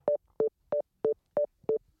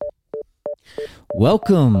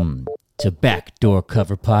Welcome to Backdoor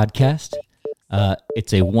Cover Podcast.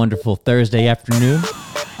 It's a wonderful Thursday afternoon.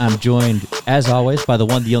 I'm joined, as always, by the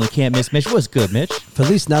one, the only can't miss, Mitch. What's good, Mitch?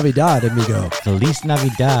 Feliz Navidad, amigo. Feliz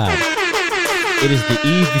Navidad. It is the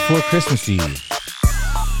eve before Christmas Eve.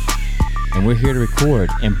 And we're here to record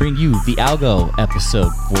and bring you the Algo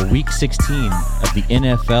episode for Week 16 of the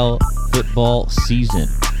NFL football season.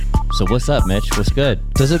 So what's up, Mitch? What's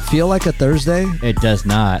good? Does it feel like a Thursday? It does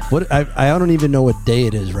not. What I don't even know what day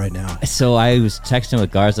it is right now. So I was texting with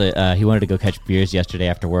Garza. He wanted to go catch beers yesterday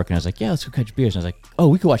after work, and I was like, "Yeah, let's go catch beers." And I was like, "Oh,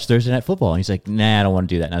 we could watch Thursday Night Football." And he's like, "Nah, I don't want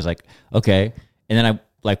to do that." And I was like, "Okay." And then I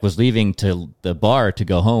was leaving to the bar to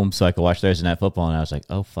go home so I could watch Thursday Night Football, and I was like,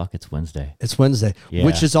 "Oh fuck, it's Wednesday." It's Wednesday, Yeah.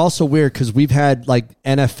 which is also weird because we've had like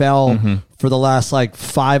NFL for the last like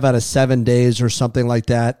 5 out of 7 days or something like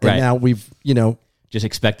that, and Right. now we've Just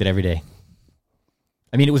expect it every day.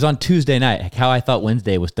 I mean, it was on Tuesday night. How I thought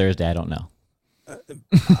Wednesday was Thursday, I don't know.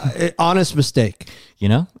 honest mistake. You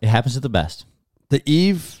know, it happens to the best. The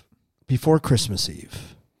eve before Christmas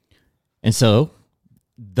Eve. And so,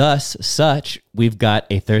 we've got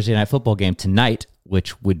a Thursday Night Football game tonight,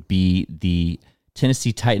 which would be the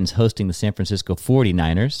Tennessee Titans hosting the San Francisco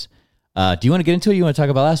 49ers. Do you want to get into it? You want to talk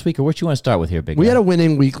about last week, or what you want to start with here, big We guy? had a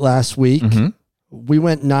winning week last week. We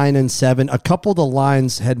went 9-7. A couple of the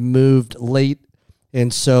lines had moved late,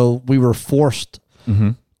 and so we were forced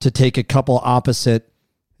to take a couple opposite,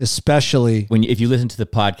 especially If you listen to the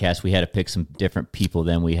podcast, we had to pick some different people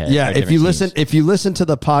than we had. Yeah, or if you different teams. listen to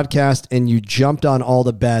the podcast and you jumped on all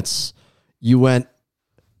the bets, you went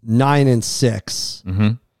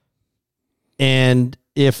 9-6. And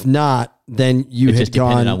if not, then you It had just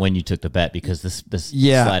depended gone on when you took the bet, because this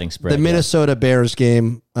yeah, sliding spread. the Minnesota Bears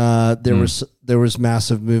game. There was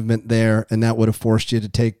massive movement there, and that would have forced you to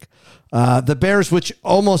take the Bears, which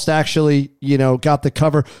almost actually got the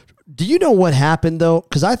cover. Do you know what happened though?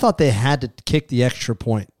 Because I thought they had to kick the extra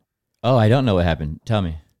point. Oh, I don't know what happened. Tell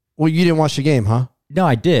me. Well, you didn't watch the game, huh? No,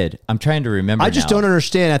 I did. I'm trying to remember. I just now. don't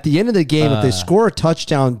understand. At the end of the game, if they score a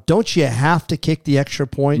touchdown, don't you have to kick the extra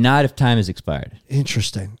point? Not if time is expired.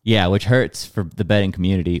 Interesting. Yeah, which hurts for the betting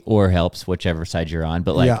community, or helps, whichever side you're on.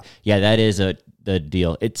 But yeah, that is the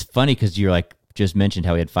deal. It's funny because you're like just mentioned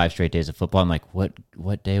how we had 5 straight days of football. I'm like,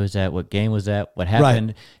 what day was that? What game was that? What happened?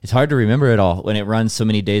 Right. It's hard to remember it all when it runs so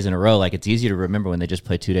many days in a row. Like, it's easy to remember when they just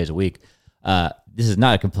play 2 days a week. This is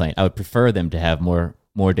not a complaint. I would prefer them to have more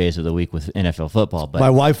days of the week with NFL football. But My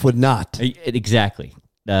wife would not. Exactly.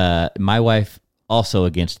 My wife also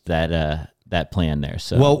against that plan there.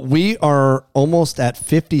 So Well, we are almost at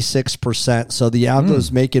 56%. So the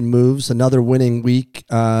Algo's making moves. Another winning week.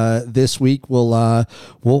 This week we'll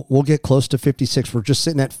get close to 56. We're just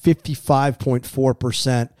sitting at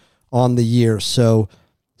 55.4% on the year. So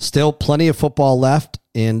still plenty of football left,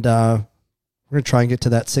 and we're gonna try and get to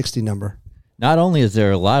that 60 number. not only is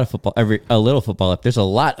there a lot of football, a little football left, there's a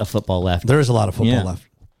lot of football left. There is a lot of football left.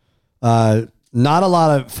 Not a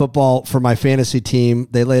lot of football for my fantasy team.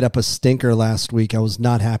 They laid up a stinker last week. I was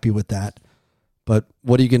not happy with that. But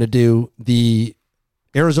what are you going to do? The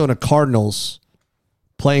Arizona Cardinals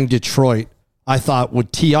playing Detroit, I thought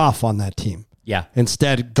would tee off on that team. Yeah.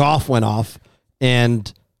 Instead, Goff went off,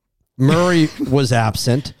 and Murray was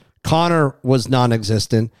absent. Connor was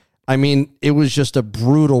non-existent. I mean, it was just a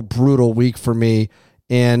brutal, brutal week for me.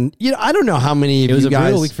 And I don't know how many of you guys. It was a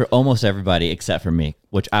brutal week for almost everybody except for me,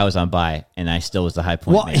 which I was on bye, and I still was the high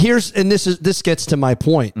point. Well, man. this gets to my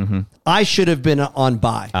point. I should have been on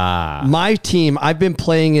bye. My team, I've been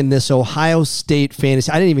playing in this Ohio State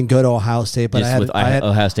fantasy. I didn't even go to Ohio State, but Just I had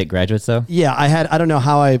Ohio State graduates, though? Yeah, I don't know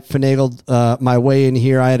how I finagled my way in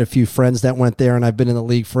here. I had a few friends that went there, and I've been in the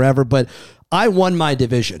league forever, but I won my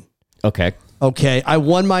division. Okay. I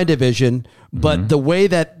won my division, but the way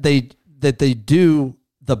that they do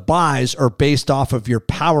the buys are based off of your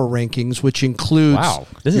power rankings, which includes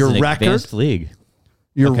This your is an record, advanced league.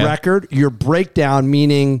 your record, your breakdown,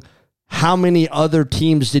 meaning how many other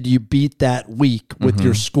teams did you beat that week with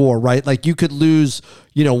your score, right? Like you could lose,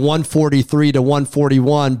 143 to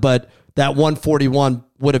 141, but that 141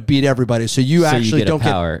 would have beat everybody. So you actually don't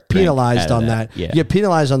get penalized on that. Yeah. You get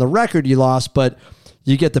penalized on the record you lost, but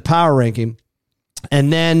you get the power ranking.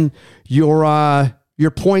 And then your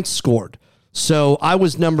points scored. So I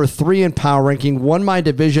was number 3 in power ranking, won my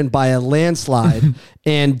division by a landslide,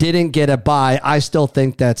 and didn't get a bye. I still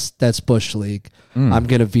think that's Bush League. I'm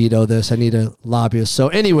going to veto this. I need a lobbyist. So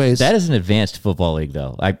anyways. That is an advanced football league,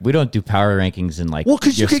 though. We don't do power rankings and Well,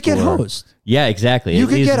 because you could get hosed. Yeah, exactly. You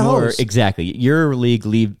could get hosed. Exactly. Your league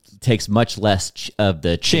takes much less of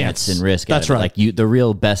the chance and risk. That's out of it. right. Like the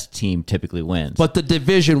real best team typically wins. But the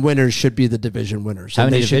division winners should be the division winners. How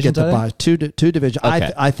many they should get divisions to are buy two divisions.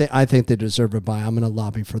 Okay. I think they deserve a buy. I'm going to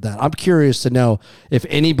lobby for that. I'm curious to know if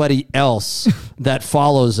anybody else that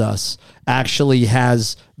follows us actually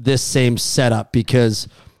has this same setup, because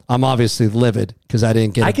I'm obviously livid because I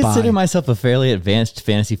didn't get I a buy. consider myself a fairly advanced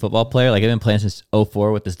fantasy football player. Like I've been playing since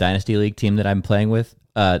 2004 with this Dynasty League team that I'm playing with,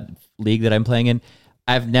 league that I'm playing in.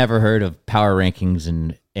 I've never heard of power rankings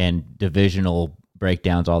and divisional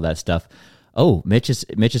breakdowns, all that stuff. Oh, Mitch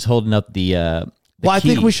is holding up the Well, I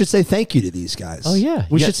think key. we should say thank you to these guys. Oh, yeah.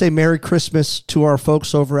 We You should say Merry Christmas to our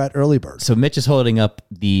folks over at Early Bird. So Mitch is holding up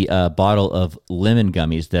the bottle of lemon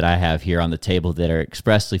gummies that I have here on the table that are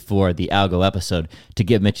expressly for the Algo episode to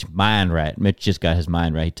get Mitch mind right. Mitch just got his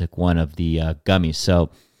mind right. He took one of the gummies. So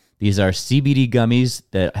these are CBD gummies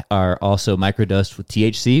that are also microdosed with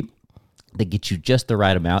THC. They get you just the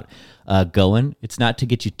right amount going. It's not to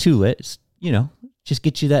get you too lit. It's, just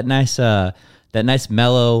get you that nice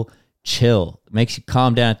mellow chill. It makes you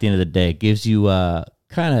calm down at the end of the day. It gives you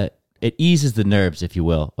it eases the nerves, if you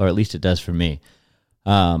will, or at least it does for me.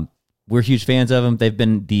 We're huge fans of them. They've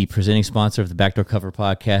been the presenting sponsor of the Backdoor Cover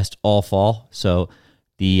podcast all fall. So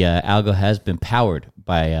the Algo has been powered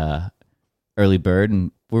by Early Bird,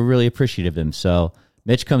 and we're really appreciative of them. So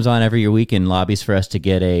Mitch comes on every week and lobbies for us to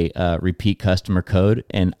get a repeat customer code,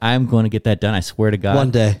 and I'm going to get that done. I swear to God,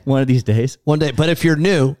 one of these days. One day. But if you're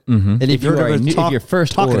new, and if you're if your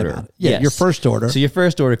first order, about it, your first order. So your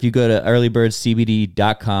first order, if you go to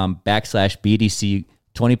earlybirdcbd.com/BDC,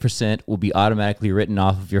 20% will be automatically written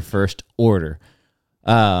off of your first order.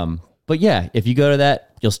 But yeah, if you go to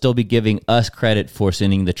that, you'll still be giving us credit for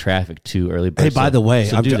sending the traffic to Early Bird. Hey, by the way,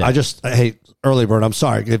 Early Bird, I'm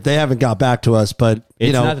sorry if they haven't got back to us, but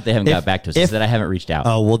it's not that they haven't got back to us; it's that I haven't reached out.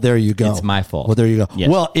 Oh, well, there you go. It's my fault. Well, there you go.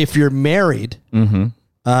 Yes. Well, if you're married, get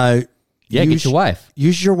your wife.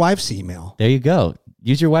 Use your wife's email. There you go.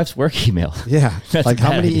 Use your wife's work email. Yeah, like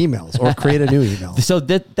how many emails, or create a new email. So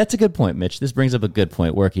that's a good point, Mitch. This brings up a good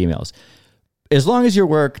point. Work emails. As long as your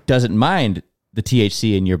work doesn't mind the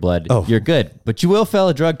THC in your blood, you're good. But you will fail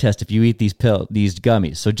a drug test if you eat these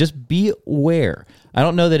gummies. So just be aware. I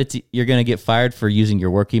don't know that you're going to get fired for using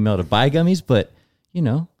your work email to buy gummies, but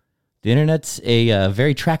the internet's a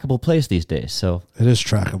very trackable place these days. So it is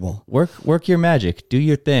trackable. Work your magic. Do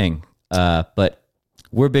your thing. But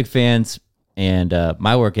we're big fans, and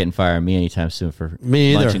my work ain't firing me anytime soon for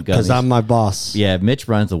me either, because gummies. I'm my boss. Yeah, Mitch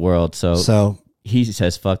runs the world, so he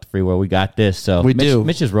says, "Fuck the free world. We got this." So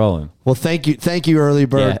Mitch is rolling. Well, thank you, Early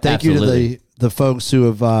Bird. Yeah, thank absolutely. you to the folks who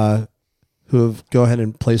have go ahead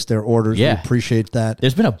and placed their orders. Yeah. We appreciate that.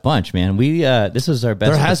 There's been a bunch, man. We this was our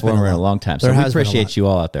best performer in a long time. So we appreciate you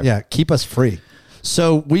all out there. Yeah, keep us free.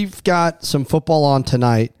 So we've got some football on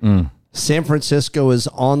tonight. San Francisco is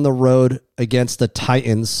on the road against the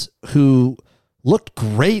Titans, who looked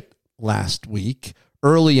great last week.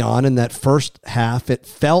 Early on in that first half, it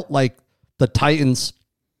felt like the Titans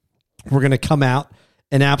were going to come out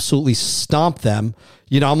and absolutely stomp them.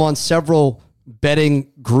 I'm on several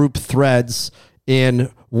betting group threads,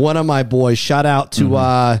 and one of my boys, shout out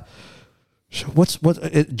to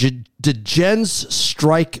did Jens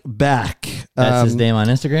Strike Back? That's his name on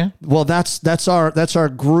Instagram. Well, that's our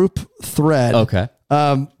group thread. Okay.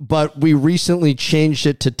 But we recently changed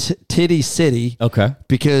it to Titty City. Okay.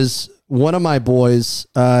 Because one of my boys,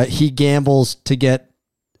 he gambles to get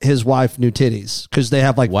his wife new titties because they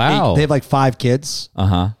have like they have like 5 kids.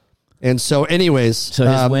 And so, anyways, so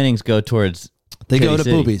his winnings go towards go to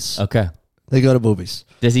City. boobies. Okay. They go to boobies.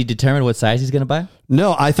 Does he determine what size he's going to buy?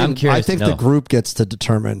 No, I think to know. the group gets to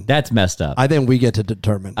determine. That's messed up. I think we get to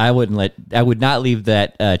determine. I would not leave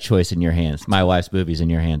that choice in your hands. My wife's boobies in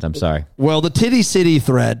your hands. I'm sorry. Well, the Titty City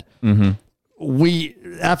thread, we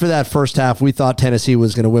after that first half, we thought Tennessee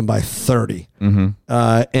was going to win by 30. And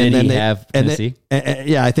then they have Tennessee?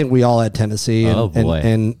 Yeah, I think we all had Tennessee. And, Oh, boy.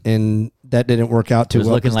 And that didn't work out too well. It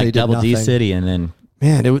was looking like Double D City, and then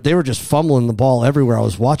man, they were just fumbling the ball everywhere. I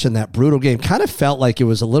was watching that brutal game. Kind of felt like it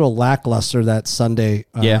was a little lackluster that Sunday.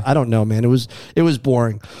 I don't know, man. It was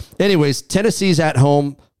boring. Anyways, Tennessee's at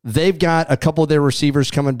home. They've got a couple of their receivers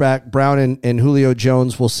coming back, Brown and Julio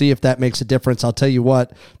Jones. We'll see if that makes a difference. I'll tell you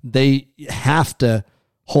what, they have to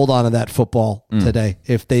hold on to that football today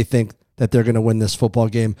if they think that they're going to win this football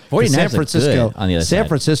game. San Francisco, on the other San side.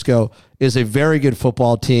 Francisco is a very good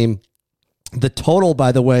football team. The total,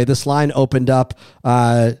 by the way, this line opened up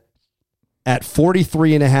at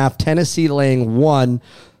 43.5. Tennessee laying 1.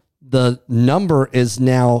 The number is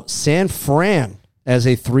now San Fran as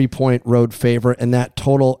a 3-point road favorite, and that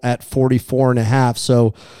total at 44.5.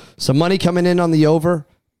 So some money coming in on the over.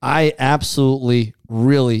 I absolutely,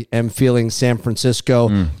 really am feeling San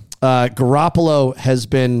Francisco. Garoppolo has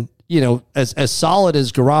been, as solid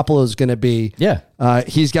as Garoppolo is going to be. Yeah.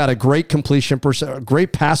 He's got a great completion percent,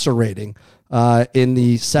 great passer rating in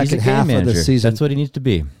the second half of the season. That's what he needs to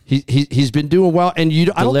be. He's been doing well, and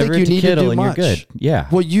I don't think you need Kittle to do much. And you're good. Yeah.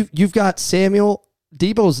 Well, you've got Samuel.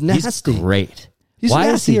 Debo's nasty. He's great. He's why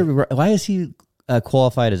nasty. Why is he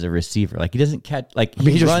qualified as a receiver? Like, he doesn't catch. Like,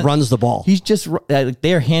 he just runs the ball. He's just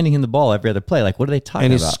they're handing him the ball every other play. Like, what are they talking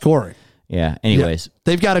about? And he's scoring. Yeah. Anyways,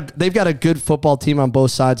 they've got a good football team on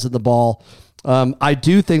both sides of the ball. I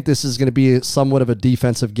do think this is going to be somewhat of a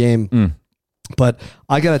defensive game. But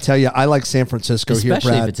I got to tell you, I like San Francisco here, Brad.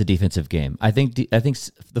 Especially if it's a defensive game. I think the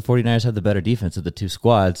 49ers have the better defense of the two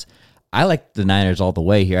squads. I like the Niners all the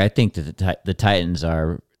way here. I think that the Titans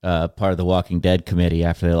are part of the Walking Dead committee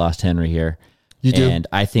after they lost Henry here. You do? And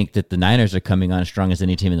I think that the Niners are coming on as strong as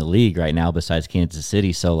any team in the league right now besides Kansas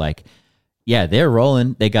City. So, like, yeah, they're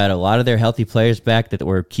rolling. They got a lot of their healthy players back that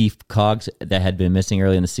were key cogs that had been missing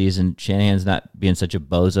early in the season. Shanahan's not being such a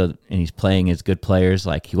bozo, and he's playing his good players.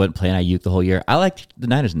 Like, he wasn't playing Ayuk the whole year. I like the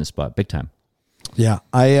Niners in this spot, big time. Yeah,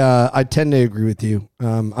 I tend to agree with you.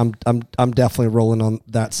 I'm definitely rolling on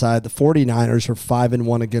that side. The 49ers are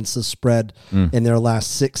 5-1 against the spread in their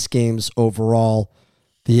last 6 games overall.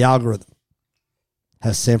 The algorithm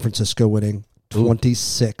has San Francisco winning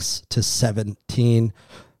 26-17.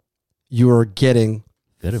 You are getting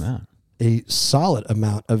good amount, a solid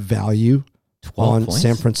amount of value 12 on points?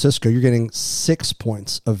 San Francisco. You're getting 6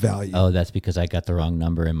 points of value. Oh, that's because I got the wrong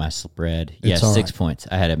number in my spread. Yeah, 6 points.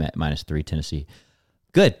 I had him at -3 Tennessee.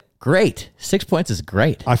 Good. Great. 6 points is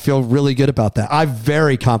great. I feel really good about that. I'm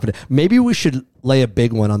very confident. Maybe we should lay a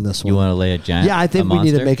big one on this one. You want to lay a giant? Yeah, I think we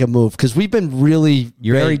need to make a move because we've been really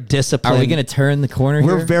very disciplined. Are we going to turn the corner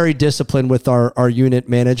We're here? very disciplined with our unit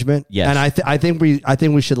management. Yes. And I think we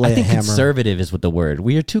should lay a hammer. Conservative is what the word.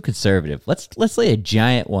 We are too conservative. Let's lay a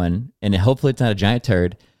giant one, and hopefully it's not a giant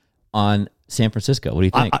turd, on San Francisco. What do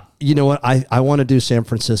you think? You know what? I want to do San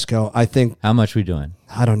Francisco. I think. How much are we doing?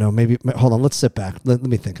 I don't know. Maybe hold on. Let's sit back. Let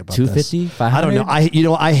me think about 250, this. 500? I don't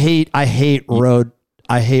know. I hate road.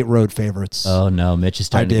 I hate road favorites. Oh no, Mitch is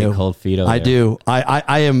starting to get cold feet over I there. do.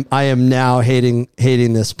 I am now hating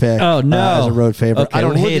this pick. Oh no, as a road favorite. Okay, I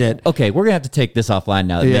don't hate it. Okay, we're gonna have to take this offline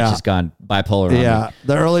now that Mitch has gone bipolar. Yeah,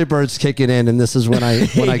 the early bird's kicking in, and this is when I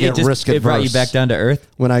get risk adverse. It brought you back down to earth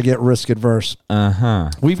when I get risk adverse.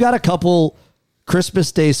 We've got a couple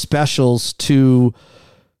Christmas Day specials to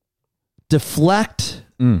deflect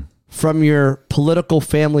from your political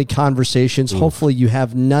family conversations. Hopefully you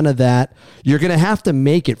have none of that. You're going to have to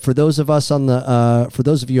make it for those of us on the for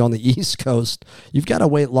those of you on the East Coast. You've got to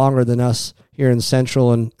wait longer than us here in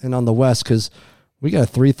Central and on the West because we got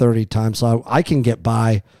a 3:30 time, so I can get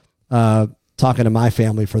by talking to my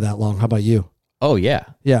family for that long. How about you? Oh yeah,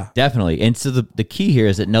 definitely. And so the key here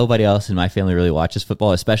is that nobody else in my family really watches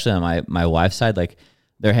football, especially on my wife's side. Like,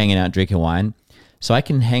 they're hanging out and drinking wine. So I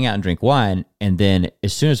can hang out and drink wine, and then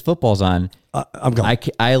as soon as football's on, I'm gone.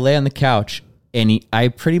 I lay on the couch, and I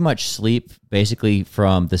pretty much sleep basically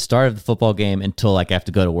from the start of the football game until like I have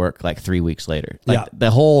to go to work like 3 weeks later. Like,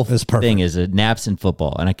 the whole thing is naps and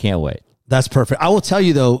football, and I can't wait. That's perfect. I will tell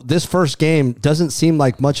you, though, this first game doesn't seem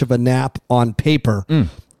like much of a nap on paper.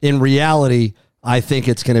 In reality, I think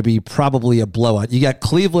it's going to be probably a blowout. You got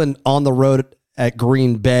Cleveland on the road at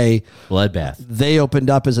Green Bay. Bloodbath. They opened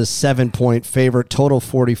up as a 7-point favorite, total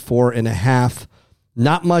 44.5.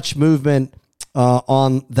 Not much movement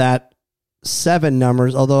on that 7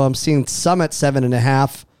 numbers, although I'm seeing some at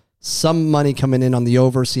 7.5, some money coming in on the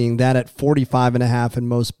over, seeing that at 45.5 in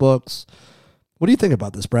most books. What do you think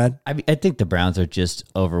about this, Brad? I think the Browns are just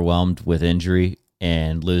overwhelmed with injury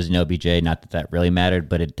and losing OBJ. Not that really mattered,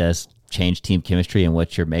 but it does change team chemistry and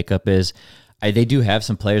what your makeup is. They do have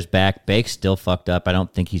some players back. Bake's still fucked up. I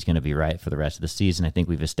don't think he's going to be right for the rest of the season. I think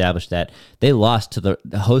we've established that. They lost to the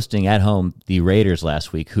hosting at home the Raiders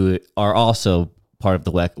last week, who are also part of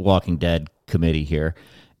the Walking Dead committee here,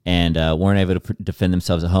 and weren't able to defend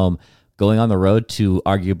themselves at home. Going on the road to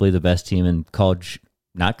arguably the best team in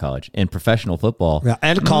in professional football. Yeah,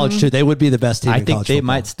 and college too. They would be the best team in college football. I think they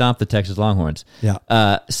might stomp the Texas Longhorns.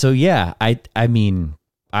 Yeah. So yeah, I mean,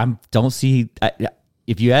 don't see...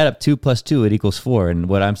 if you add up 2 + 2, it equals 4. And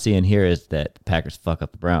what I'm seeing here is that the Packers fuck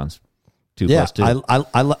up the Browns. 2 + 2.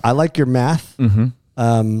 I like your math.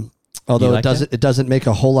 Although it doesn't make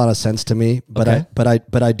a whole lot of sense to me. But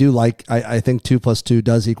I do like. I think 2 + 2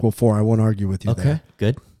 does equal 4. I won't argue with you there. Okay,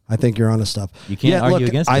 good. I think you're onto stuff. You can't argue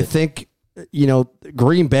against it. I think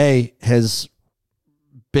Green Bay has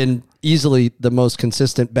been easily the most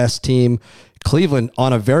consistent, best team. Cleveland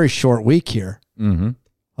on a very short week here.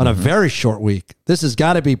 on a very short week. This has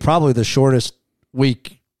got to be probably the shortest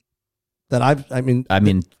week that I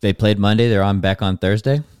mean, they played Monday. They're back on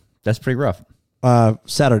Thursday. That's pretty rough.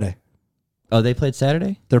 Saturday. Oh, they played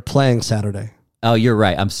Saturday? They're playing Saturday. Oh, you're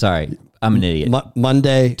right. I'm sorry. I'm an idiot.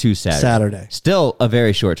 Monday to Saturday. Still a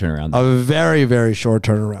very short turnaround. A very, very short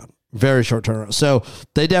turnaround. Very short turnaround. So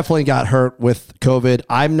they definitely got hurt with COVID.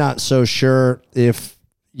 I'm not so sure if,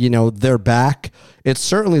 they're back. It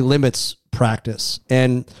certainly limits practice.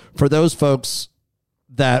 And for those folks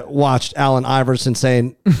that watched Allen Iverson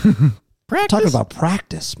saying, talking about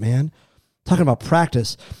practice, man. Talking about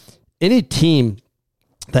practice. Any team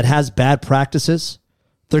that has bad practices,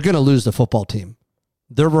 they're going to lose the football team.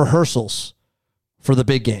 They're rehearsals for the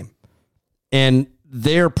big game. And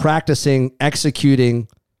they're practicing, executing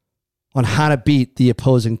on how to beat the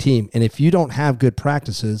opposing team. And if you don't have good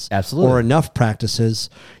practices or enough practices,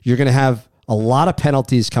 you're going to have a lot of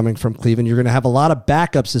penalties coming from Cleveland. You're going to have a lot of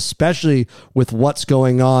backups, especially with what's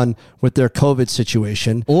going on with their COVID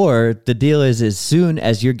situation. Or the deal is, as soon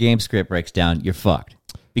as your game script breaks down, you're fucked.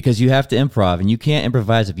 Because you have to improv, and you can't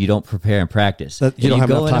improvise if you don't prepare and practice. You don't have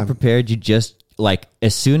enough time. Unprepared, you just,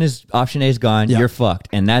 as soon as option A is gone, you're fucked.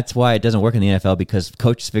 And that's why it doesn't work in the NFL, because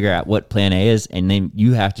coaches figure out what plan A is, and then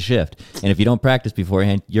you have to shift. And if you don't practice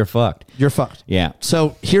beforehand, you're fucked. You're fucked. Yeah.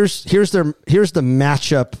 So here's the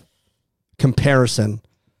matchup comparison.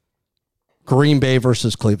 Green Bay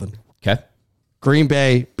versus Cleveland. Okay. Green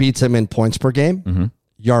Bay beats them in points per game,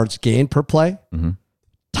 yards gained per play,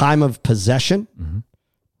 time of possession,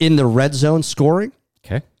 in the red zone scoring,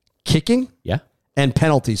 kicking, and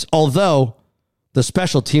penalties. Although the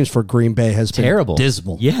special teams for Green Bay has been terrible,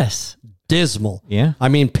 dismal. Yes, dismal. Yeah, I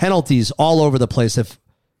mean penalties all over the place. If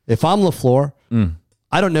I'm LaFleur,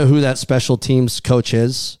 I don't know who that special teams coach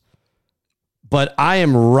is, but I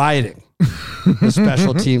am riding the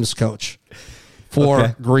special teams coach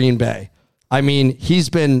for Green Bay. I mean, he's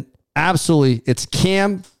been absolutely. It's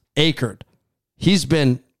Cam Akers. He's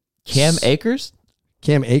been Cam Akers.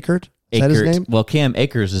 Cam Akers? Is that his name? Well, Cam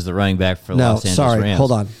Akers is the running back for Los Angeles Rams.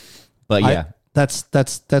 Hold on. But yeah. That's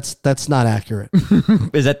not accurate.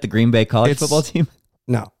 Is that the Green Bay college football team?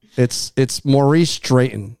 No. It's Maurice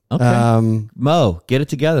Drayton. Okay. Mo, get it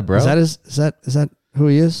together, bro. Is that who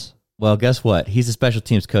he is? Well, guess what? He's a special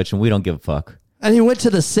teams coach, and we don't give a fuck. And he went to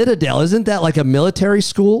the Citadel. Isn't that like a military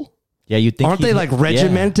school? Yeah, you think? Aren't they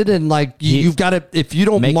regimented and you've got to, if you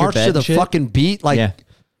don't march to the fucking beat,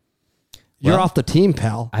 you're off the team,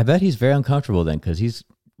 pal. I bet he's very uncomfortable then, because he's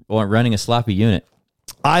running a sloppy unit.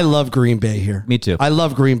 I love Green Bay here. Me too. I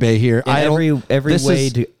love Green Bay here. Every way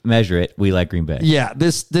to measure it, we like Green Bay. Yeah,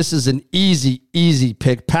 this is an easy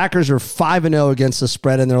pick. Packers are 5-0 against the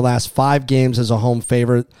spread in their last 5 games as a home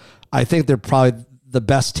favorite. I think they're probably the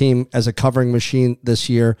best team as a covering machine this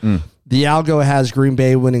year. The Algo has Green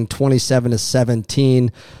Bay winning 27-17.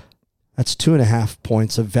 That's 2.5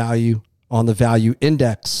 points of value on the value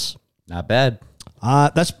index. Not bad.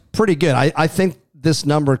 That's pretty good. I think this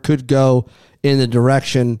number could go in the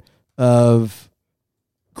direction of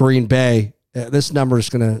Green Bay. This number is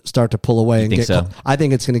going to start to pull away. I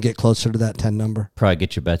think it's going to get closer to that 10 number. Probably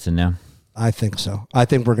get your bets in now. I think so. I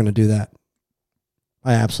think we're going to do that.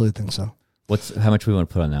 I absolutely think so. How much we want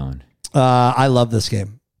to put on that one? I love this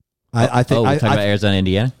game. I think. We're talking about Arizona,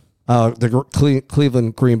 Indiana? The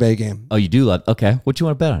Cleveland Green Bay game. Oh, you do love. Okay, what you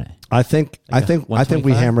want to bet on it? I think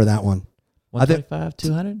we hammer that one. 125,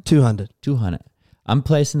 200? 200. I'm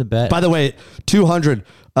placing the bet. By the way, 200.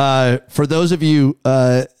 For those of you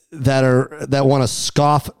that want to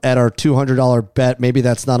scoff at our $200 bet, maybe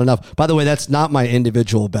that's not enough. By the way, that's not my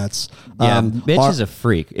individual bets. Yeah, Mitch is a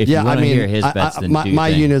freak. If you want to hear his bets, then my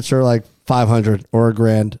units are like 500 or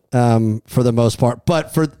 $1,000 for the most part.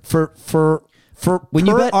 But for when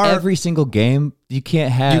you bet every single game, you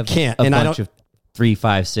can't have a bunch of $300,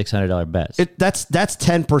 $500, $600 bets. That's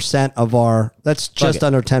 10% of our. That's just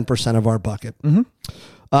under 10% of our bucket.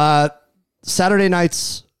 Saturday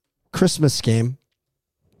night's Christmas game,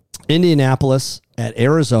 Indianapolis at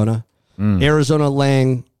Arizona. Arizona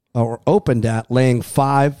opened at laying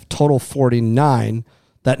 5, total 49.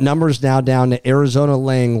 That number is now down to Arizona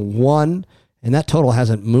laying 1, and that total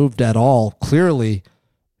hasn't moved at all. Clearly,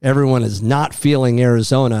 everyone is not feeling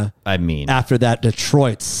Arizona. After that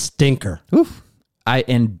Detroit stinker. Oof.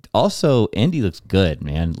 And also Indy looks good,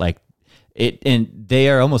 man. And they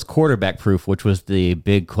are almost quarterback proof, which was the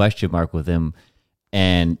big question mark with them.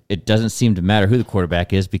 And it doesn't seem to matter who the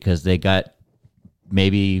quarterback is, because they got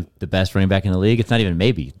maybe the best running back in the league. It's not even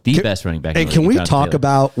maybe the best running back in the league. And can we talk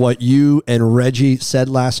about what you and Reggie said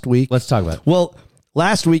last week? Let's talk about it. Well,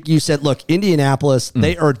 last week you said, look, Indianapolis,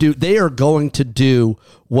 they are going to do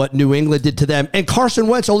what New England did to them. And Carson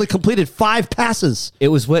Wentz only completed 5 passes. It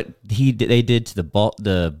was what they did to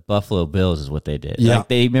the Buffalo Bills is what they did. Yeah. Like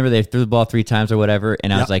they threw the ball 3 times or whatever,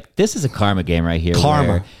 and I was like, this is a karma game right here.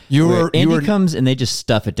 Karma. Where Indy comes and they just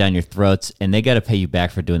stuff it down your throats, and they got to pay you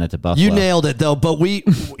back for doing that to Buffalo. You nailed it though, but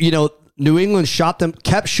New England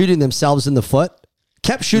kept shooting themselves in the foot,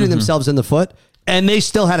 and they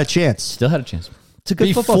still had a chance. Still had a chance. It's a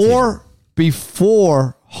good football team.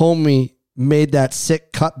 Before Homie made that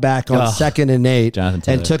sick cutback on 2nd and 8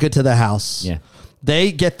 and took it to the house. Yeah.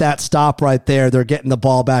 They get that stop right there. They're getting the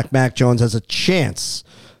ball back. Mac Jones has a chance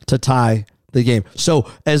to tie the game. So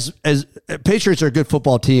as Patriots are a good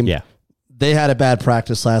football team. Yeah. They had a bad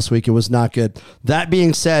practice last week. It was not good. That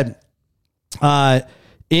being said,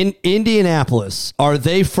 in Indianapolis, are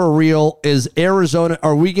they for real? Is Arizona,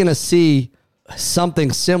 are we going to see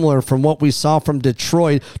something similar from what we saw from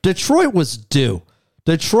Detroit? Detroit was due.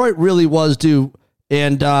 Detroit really was due.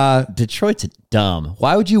 And Detroit's dumb.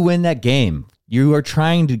 Why would you win that game? You are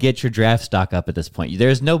trying to get your draft stock up at this point.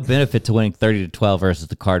 There's no benefit to winning 30-12 versus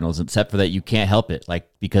the Cardinals, except for that you can't help it, like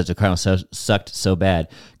because the Cardinals sucked so bad.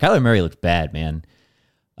 Kyler Murray looked bad, man.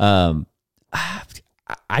 I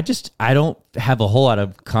don't have a whole lot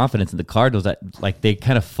of confidence in the Cardinals. That like they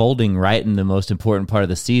kind of folding right in the most important part of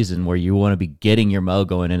the season, where you want to be getting your mo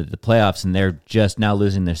going into the playoffs, and they're just now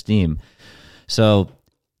losing their steam. So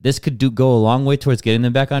this could go a long way towards getting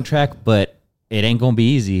them back on track, but it ain't going to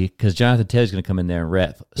be easy because Jonathan Taylor's going to come in there and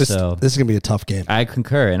rep. This is going to be a tough game. I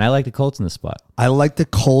concur, and I like the Colts in this spot. I like the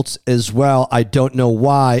Colts as well. I don't know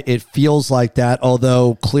why it feels like that,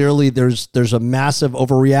 although clearly there's a massive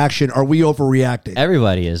overreaction. Are we overreacting?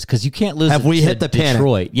 Everybody is, because you can't lose. Have we hit the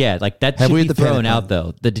Detroit? Panic? Yeah, like that should be thrown out,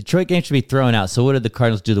 though. The Detroit game should be thrown out. So what did the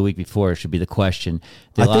Cardinals do the week before should be the question.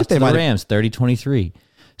 They lost to the Rams 30-23.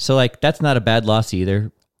 So like that's not a bad loss either,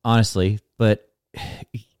 honestly, but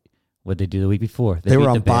what did they do the week before? They were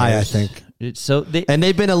on bye, I think. And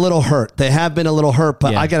they've been a little hurt. They have been a little hurt,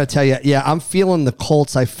 but I got to tell you, I'm feeling the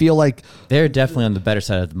Colts. I feel like they're definitely on the better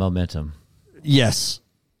side of the momentum. Yes,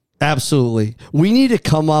 absolutely. We need to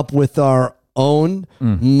come up with our own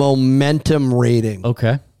momentum rating.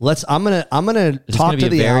 Okay. I'm gonna talk to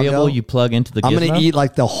the variable you plug into the Gizmo? I'm gonna eat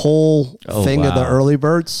like the whole thing of the early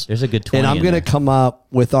birds. There's a good 20. And I'm gonna come up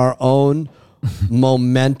with our own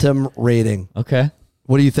momentum rating. Okay.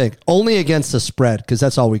 What do you think? Only against the spread, because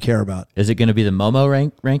that's all we care about. Is it going to be the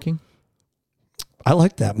Momo ranking? I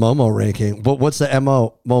like that Momo ranking. But what's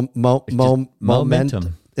the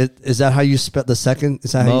momentum? Is that how you spell the second?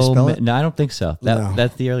 Is that how you spell it? No, I don't think so.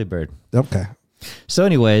 That's the early bird. Okay. So,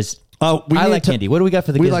 anyways, I like Andy. What do we got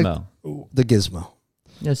for the Gizmo? The Gizmo.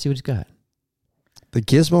 Let's see what he's got. The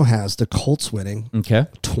Gizmo has the Colts winning. Okay.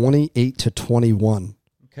 28-21.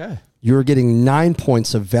 Okay. You're getting 9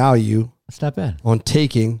 points of value. That's not bad. On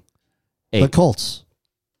taking 8. The Colts.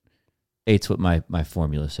 8's what my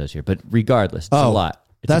formula says here. But regardless, it's a lot.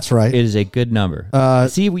 That's right. It is a good number.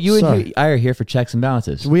 See, you and I are here for checks and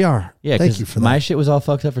balances. We are. Yeah, thank you for that. My shit was all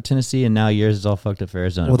fucked up for Tennessee, and now yours is all fucked up for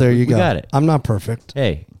Arizona. Well, there you go. We got it. I'm not perfect.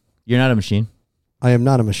 Hey, you're not a machine. I am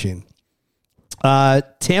not a machine.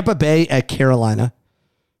 Tampa Bay at Carolina.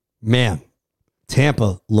 Man,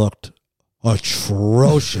 Tampa looked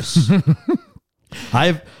atrocious.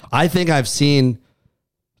 I think I've seen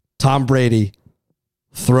Tom Brady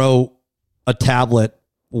throw a tablet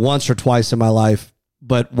once or twice in my life,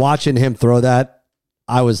 but watching him throw that,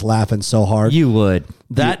 I was laughing so hard. You would.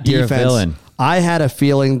 That You're defense, a villain. I had a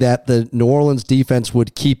feeling that the New Orleans defense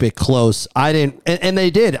would keep it close. I didn't, and they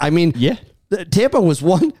did. I mean, yeah. Tampa was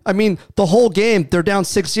one. I mean, the whole game, they're down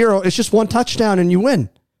 6-0. It's just one touchdown and you win.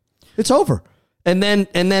 It's over. And then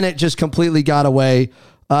it just completely got away.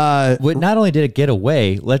 Not only did it get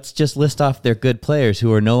away, let's just list off their good players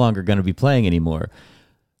who are no longer going to be playing anymore.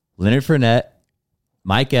 Leonard Fournette,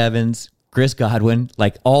 Mike Evans, Chris Godwin,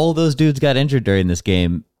 like all those dudes got injured during this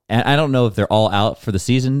game. And I don't know if they're all out for the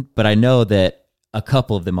season, but I know that a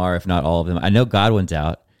couple of them are, if not all of them. I know Godwin's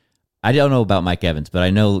out. I don't know about Mike Evans, but I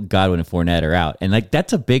know Godwin and Fournette are out. And like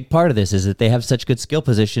that's a big part of this is that they have such good skill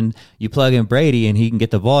position. You plug in Brady and he can get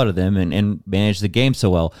the ball to them and manage the game so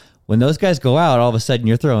well. When those guys go out, all of a sudden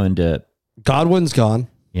you're throwing to... Godwin's gone.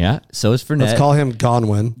 Yeah, so is Fournette. Let's call him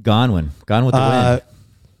Gonwin. Gone with the win.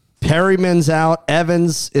 Perryman's out.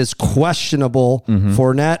 Evans is questionable.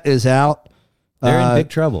 Fournette is out. They're in big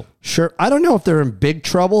trouble. Sure. I don't know if they're in big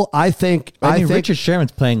trouble. I think Richard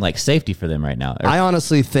Sherman's playing like safety for them right now. I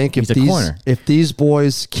honestly think if these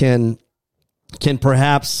boys can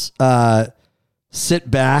perhaps sit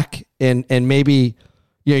back and maybe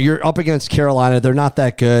you're up against Carolina. They're not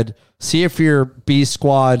that good. See if your B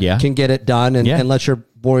squad can get it done and let your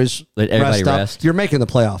boys let everybody rest. You're making the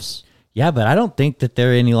playoffs. Yeah, but I don't think that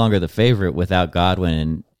they're any longer the favorite without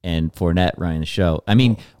Godwin and Fournette running the show. I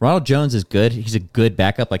mean, Ronald Jones is good. He's a good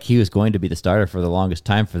backup. Like, he was going to be the starter for the longest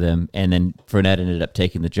time for them, and then Fournette ended up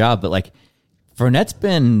taking the job. But, like, Fournette's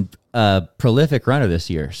been a prolific runner this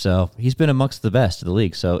year, so he's been amongst the best of the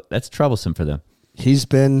league. So that's troublesome for them. He's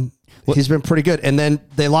been pretty good. And then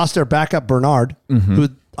they lost their backup, Bernard, who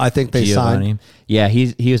I think they signed. Yeah,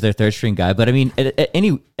 he was their third string guy. But, I mean, at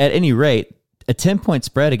any rate, a 10-point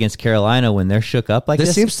spread against Carolina when they're shook up like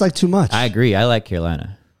this seems like too much. I agree. I like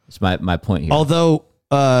Carolina. It's my point here. Although,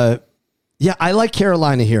 I like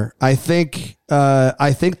Carolina here. I think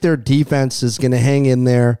their defense is going to hang in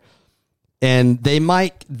there, and they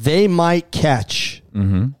might catch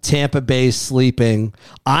Tampa Bay sleeping.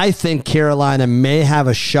 I think Carolina may have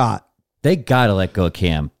a shot. They got to let go of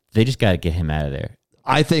Cam. They just got to get him out of there.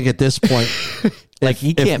 I think at this point,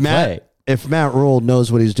 he can't play. If Matt Rule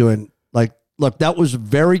knows what he's doing, look, that was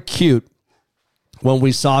very cute when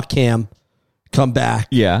we saw Cam come back.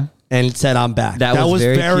 Yeah. And said, I'm back. That was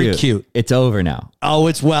very cute. It's over now. Oh,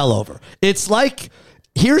 it's well over. It's like,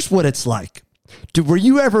 here's what it's like. Were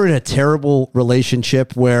you ever in a terrible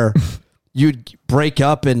relationship where you'd break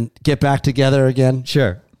up and get back together again?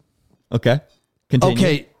 Sure. Okay. Continue.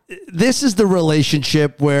 Okay. This is the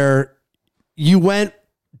relationship where you went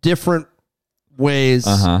different ways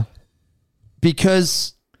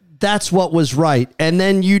because that's what was right. And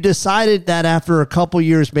then you decided that after a couple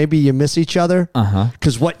years, maybe you miss each other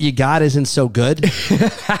because what you got isn't so good.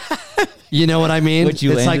 You know what I mean? It's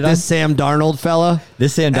like this Sam Darnold fella.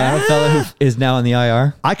 This Sam Darnold fella who is now in the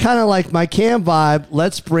IR. I kind of like my Cam vibe.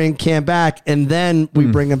 Let's bring Cam back. And then we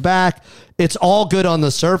bring him back. It's all good on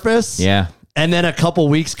the surface. Yeah. And then a couple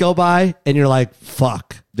weeks go by and you're like,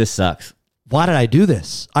 fuck. This sucks. Why did I do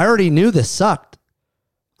this? I already knew this sucked.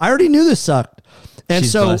 And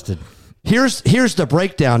She's so busted. Here's the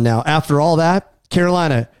breakdown now. After all that,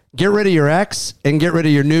 Carolina, get rid of your ex and get rid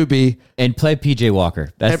of your newbie. And play PJ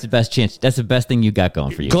Walker. That's the best chance. That's the best thing you got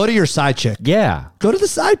going for you. Go to your side chick. Yeah. Go to the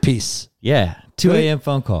side piece. Yeah. 2 a.m.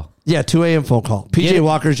 phone call. Yeah, 2 a.m. phone call. PJ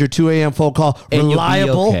Walker's your 2 a.m. phone call. And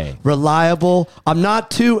reliable. you'll be okay. Reliable. I'm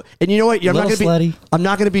not too, and you know what? I'm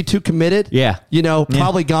not going to be too committed. Yeah.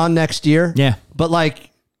 Probably gone next year. Yeah. But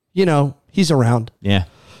he's around. Yeah.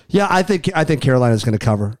 Yeah, I think Carolina's going to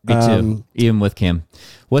cover. Me too. Even with Kim.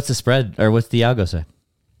 What's the spread, or what's the algo say?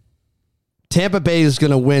 Tampa Bay is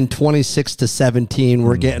going to win 26-17.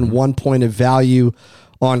 We're getting 1 point of value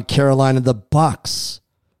on Carolina. The Bucks,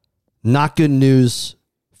 not good news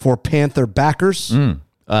for Panther backers.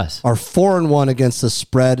 Us. Are 4-1 against the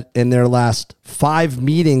spread in their last 5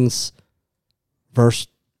 meetings versus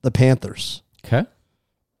the Panthers. Okay.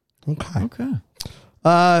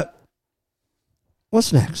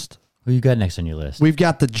 What's next? Who you got next on your list? We've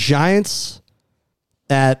got the Giants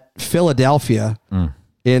at Philadelphia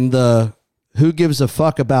in the Who Gives a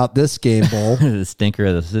Fuck About This Game Bowl. The stinker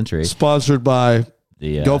of the century. Sponsored by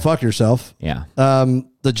Go Fuck Yourself. Yeah.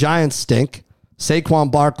 The Giants stink. Saquon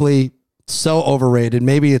Barkley, so overrated.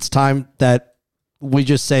 Maybe it's time that we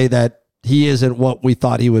just say that he isn't what we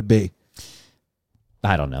thought he would be.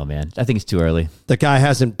 I don't know, man. I think it's too early. The guy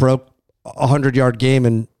hasn't broke a 100-yard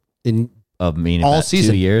game in all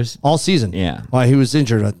season. 2 years? All season. Yeah. Well, he was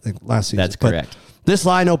injured, I think, last season. That's correct. This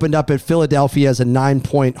line opened up at Philadelphia as a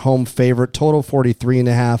 9-point home favorite, total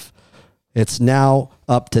 43.5. It's now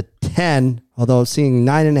up to 10, although seeing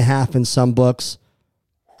 9.5 in some books.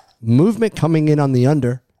 Movement coming in on the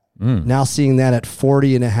under. Now seeing that at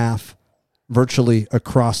 40.5 virtually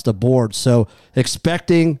across the board. So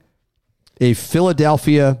expecting a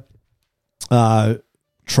Philadelphia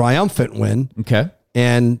triumphant win. Okay.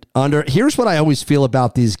 And here's what I always feel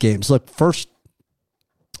about these games. Look, first,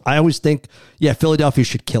 I always think, Philadelphia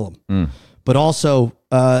should kill them. But also,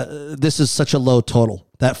 this is such a low total.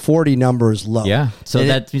 That 40 number is low. Yeah. So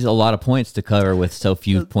that means a lot of points to cover with so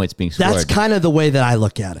few points being scored. That's kind of the way that I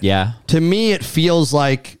look at it. Yeah. To me, it feels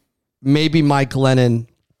like maybe Mike Lennon,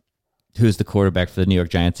 who's the quarterback for the New York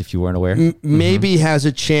Giants, if you weren't aware, maybe has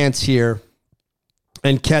a chance here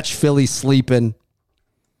and catch Philly sleeping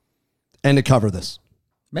and to cover this.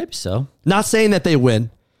 Maybe so. Not saying that they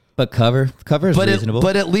win. But cover is reasonable.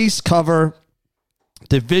 But at least cover.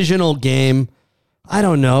 Divisional game. I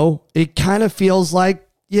don't know. It kind of feels like,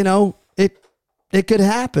 it could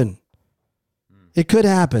happen. It could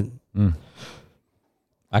happen. I'm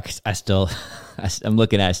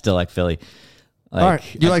looking at it, still like Philly. All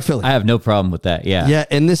right, you like Philly? I have no problem with that. Yeah. Yeah,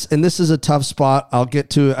 and this is a tough spot. I'll get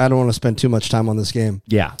to. I don't want to spend too much time on this game.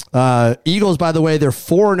 Yeah. Eagles, by the way, they're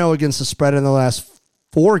 4-0 against the spread in the last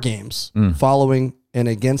 4 games, following an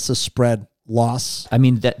against the spread loss. I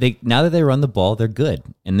mean, now that they run the ball, they're good,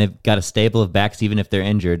 and they've got a stable of backs. Even if they're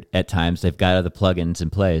injured at times, they've got other plugins in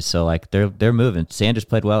place. So like they're moving. Sanders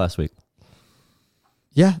played well last week.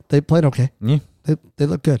 Yeah, they played okay. Yeah. They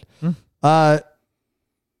look good. The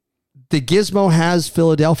Gizmo has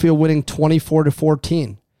Philadelphia winning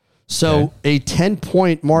 24-14. So a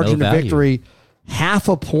 10-point margin of victory, half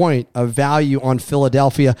a point of value on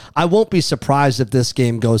Philadelphia. I won't be surprised if this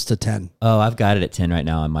game goes to 10. Oh, I've got it at 10 right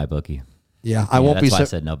now on my bookie. Yeah, I won't be. That's why I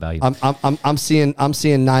said no value. I'm seeing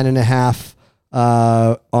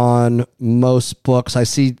 9.5 on most books. I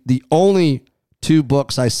see the only 2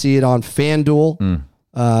 books I see it on FanDuel.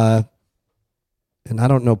 And I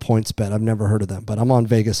don't know PointsBet. I've never heard of them, but I'm on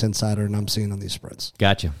Vegas Insider and I'm seeing on these spreads.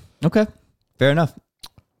 Gotcha. Okay. Fair enough.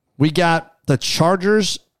 We got the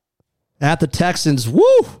Chargers at the Texans. Woo!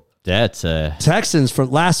 That's Texans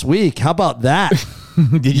from last week. How about that?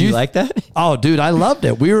 Did you like that? Oh, dude, I loved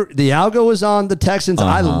it. The algo was on the Texans.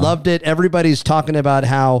 I loved it. Everybody's talking about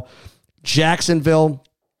how Jacksonville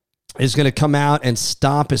is going to come out and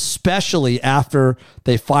stomp, especially after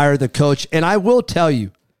they fire the coach. And I will tell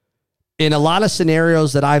you, in a lot of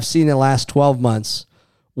scenarios that I've seen in the last 12 months,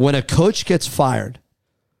 when a coach gets fired,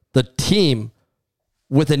 the team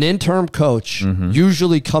with an interim coach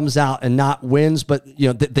usually comes out and not wins, but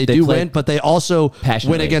they do win, but they also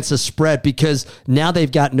win against the spread because now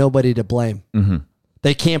they've got nobody to blame.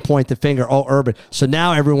 They can't point the finger, Urban. So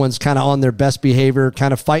now everyone's kind of on their best behavior,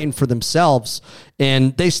 kind of fighting for themselves,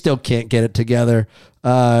 and they still can't get it together.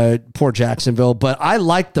 Poor Jacksonville. But I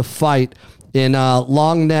like the fight in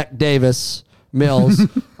long neck Davis Mills.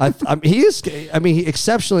 He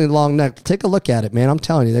exceptionally long neck. Take a look at it, man. I'm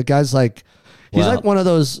telling you, that guy's like, he's like one of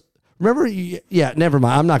those. Remember? Yeah, never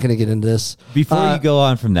mind. I'm not going to get into this. Before you go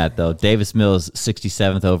on from that, though, Davis Mills,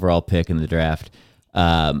 67th overall pick in the draft.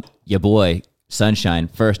 Your boy, Sunshine,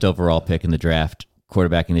 first overall pick in the draft,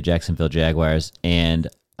 quarterbacking the Jacksonville Jaguars. And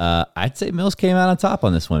I'd say Mills came out on top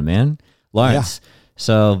on this one, man. Lawrence. Yeah.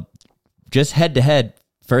 So just head-to-head,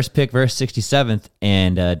 first pick versus 67th,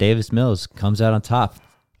 and Davis Mills comes out on top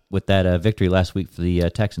with that victory last week for the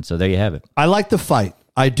Texans. So there you have it. I like the fight.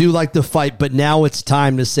 I do like the fight, but now it's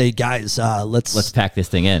time to say, guys, let's pack this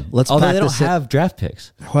thing in. Although they don't have draft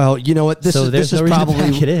picks. Well, you know what? This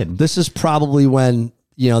is probably when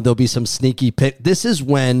there'll be some sneaky pick. This is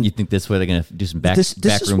when you think this way they're going to do some backroom trades.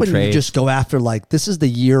 This is when you just go after this is the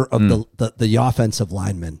year of the offensive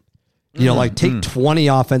linemen. Take 20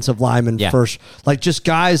 offensive linemen first, just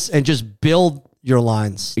guys, and just build your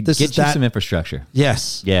lines. Get you some infrastructure.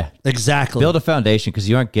 Yes. Yeah. Exactly. Build a foundation because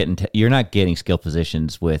you're not getting skill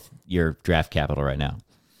positions with your draft capital right now.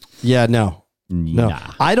 Yeah. No. Nah.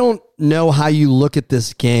 I don't know how you look at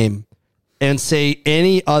this game and say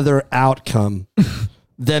any other outcome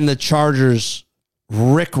than the Chargers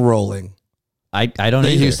rickrolling. I don't. The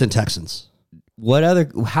Houston Texans. What other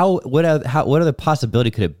possibility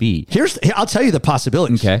could it be? I'll tell you the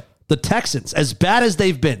possibilities. Okay. The Texans, as bad as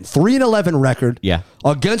they've been, 3-11 record. Yeah.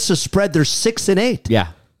 Against the spread, they're 6-8.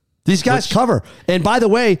 Yeah. These guys cover. And by the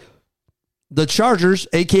way, the Chargers,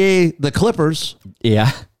 aka the Clippers,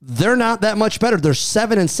 they're not that much better. They're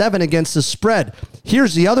 7-7 against the spread.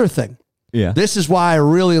 Here's the other thing. Yeah. This is why I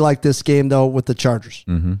really like this game though with the Chargers.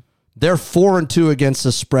 They're 4-2 against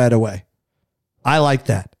the spread away. I like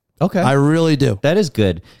that. Okay. I really do. That is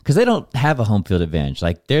good because they don't have a home field advantage.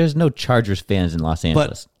 Like there's no Chargers fans in Los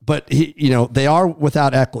Angeles. But they are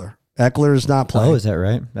without Eckler. Eckler is not playing. Oh, is that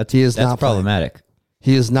right? That's not problematic. Playing.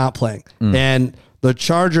 He is not playing. And the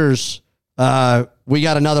Chargers, we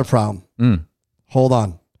got another problem. Hold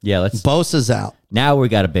on. Yeah, Bosa's out. Now we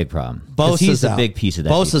got a big problem. He's a big piece of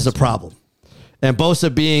that. Bosa's a problem. And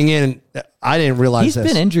Bosa being in, I didn't realize he's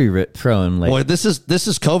been injury prone. Boy, this is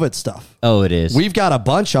COVID stuff. Oh, it is. We've got a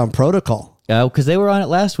bunch on protocol. Oh, because they were on it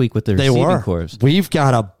last week with the receiving corps. We've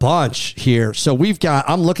got a bunch here. So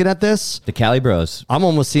I'm looking at this. The Cali Bros. I'm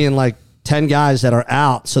almost seeing 10 guys that are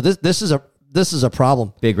out. So this is a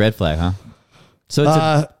problem. Big red flag, huh? So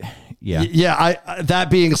it's yeah. That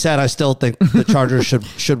being said, I still think the Chargers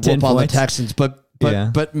should whoop on the Texans,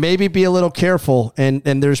 but maybe be a little careful. And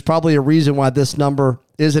there's probably a reason why this number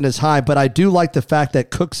isn't as high. But I do like the fact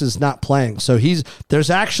that Cooks is not playing. So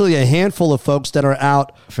there's actually a handful of folks that are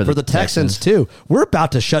out for the Texans too. We're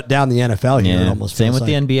about to shut down the NFL here. Yeah. Same with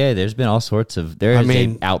the NBA. There's been all sorts of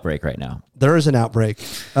an outbreak right now. There is an outbreak.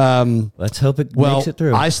 Let's hope it makes it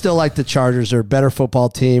through. I still like the Chargers. They're a better football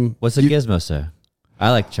team. What's the Gizmo say?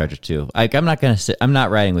 I like the Chargers too. Like, I'm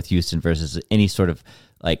not riding with Houston versus any sort of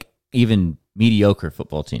like even mediocre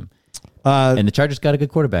football team. And the Chargers got a good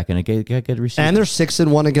quarterback and a good receiver. And they're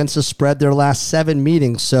 6-1 against the spread their last 7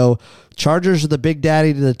 meetings. So Chargers are the big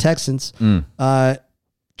daddy to the Texans.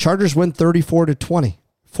 Chargers win 34-20.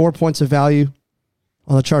 4 points of value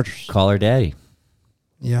on the Chargers. Call her daddy.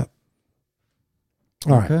 Yeah.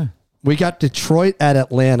 All right. We got Detroit at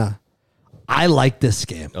Atlanta. I like this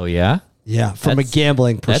game. Oh, yeah? Yeah, from a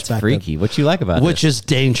gambling perspective. That's freaky. What you like about Which is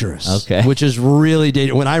dangerous. Okay. Which is really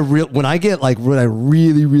dangerous. When I really,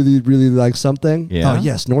 really, really like something. Yeah. Oh,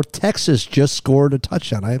 yes. North Texas just scored a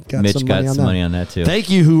touchdown. I've got Mitch some money got on some that. money on that, too.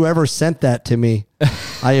 Thank you, whoever sent that to me.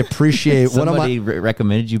 I appreciate Somebody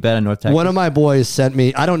recommended you bet on North Texas? One of my boys sent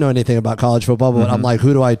me, I don't know anything about college football, but I'm like,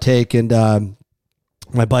 who do I take? And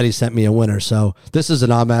my buddy sent me a winner. So this is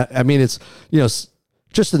an automatic. I mean, it's,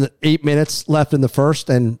 just in the 8 minutes left in the first,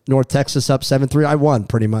 and North Texas up 7-3. I won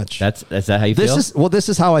pretty much. Is that how you feel? This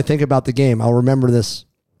is how I think about the game. I'll remember this.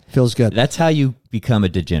 Feels good. That's how you become a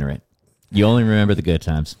degenerate. You only remember the good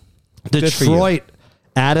times. Detroit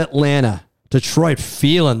at Atlanta. Detroit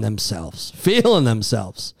feeling themselves.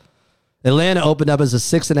 Atlanta opened up as a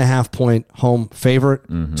 6.5 point home favorite.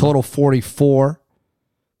 Total 44.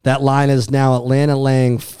 That line is now Atlanta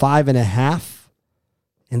laying 5.5.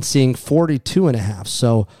 And seeing 42.5.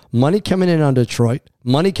 So money coming in on Detroit,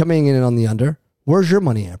 money coming in on the under. Where's your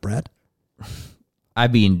money at, Brad? I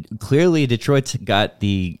mean, clearly Detroit's got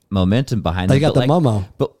the momentum behind them. They got the Momo.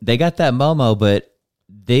 But they got that Momo, but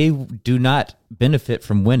they do not benefit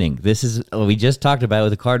from winning. We just talked about it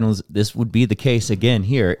with the Cardinals. This would be the case again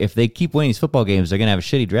here. If they keep winning these football games, they're going to have a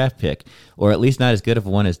shitty draft pick, or at least not as good of a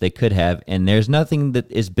one as they could have. And there's nothing that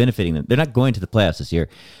is benefiting them. They're not going to the playoffs this year.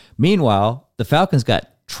 Meanwhile, the Falcons got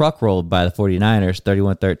truck rolled by the 49ers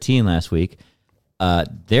 31-13 last week.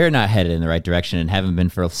 They're not headed in the right direction and haven't been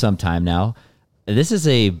for some time now. This is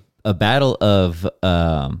a battle of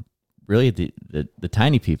really the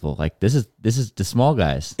tiny people. Like this is the small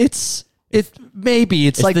guys. It's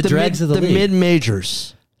like the dregs of the league. mid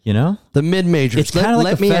majors. The mid majors. It's kind of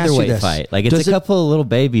like a featherweight fight. Like it's a couple of little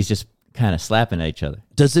babies just kind of slapping at each other.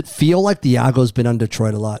 Does it feel like Iago's been on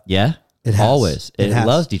Detroit a lot? Yeah, it has. Always. It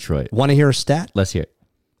loves Detroit. Want to hear a stat? Let's hear it.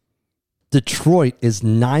 Detroit is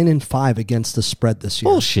 9-5 against the spread this year.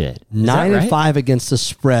 Bullshit. 9-5 against the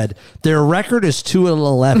spread. Their record is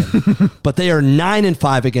 2-11, but they are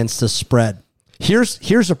 9-5 against the spread.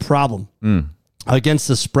 Here's a problem against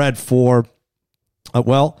the spread for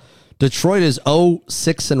Detroit is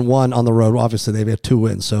 0-6-1 on the road. Obviously, they've had 2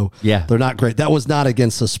 wins, so they're not great. That was not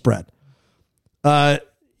against the spread.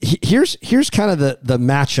 Here's kind of the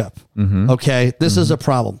matchup. Okay, this is a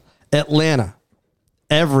problem. Atlanta.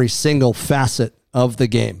 Every single facet of the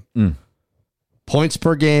game. Points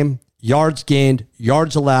per game, yards gained,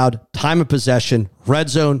 yards allowed, time of possession, red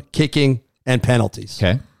zone, kicking, and penalties.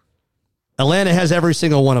 Okay. Atlanta has every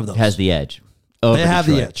single one of those. Has the edge. They have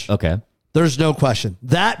the edge. Okay. There's no question.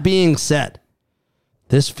 That being said,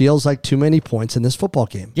 this feels like too many points in this football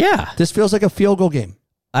game. Yeah. This feels like a field goal game.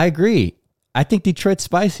 I agree. I think Detroit's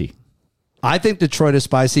spicy. I think Detroit is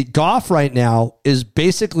spicy. Goff right now is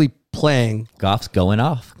basically playing. Goff's going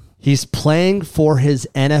off. He's playing for his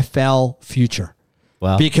NFL future.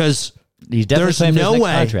 Well, because he's definitely there's no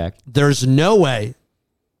way. Contract. There's no way.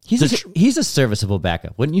 He's a serviceable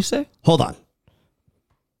backup, wouldn't you say? Hold on.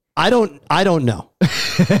 I don't know.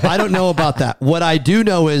 I don't know about that. What I do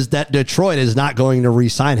know is that Detroit is not going to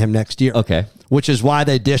re-sign him next year. Okay. Which is why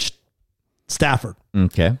they dished Stafford.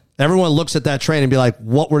 Okay. Everyone looks at that trade and be like,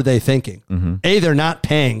 what were they thinking? A, they're not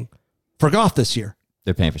paying for Goff this year.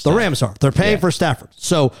 They're paying for Stafford. The Rams are. They're paying for Stafford.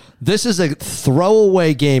 So this is a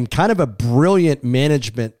throwaway game, kind of a brilliant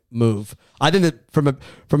management move. I think that from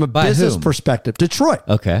a business perspective, Detroit.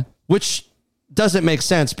 Okay. Which doesn't make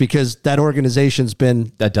sense because that organization's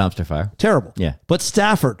been a dumpster fire. Terrible. Yeah. But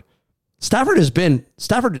Stafford is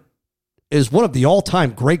one of the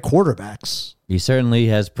all-time great quarterbacks. He certainly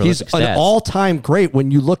has prolific stats. He's an all-time great when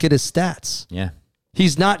you look at his stats. Yeah.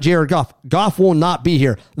 He's not Jared Goff. Goff will not be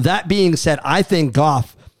here. That being said, I think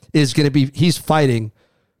Goff is going to be, he's fighting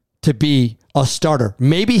to be a starter.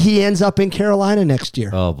 Maybe he ends up in Carolina next year.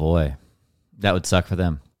 Oh, boy. That would suck for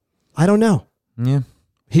them. I don't know. Yeah.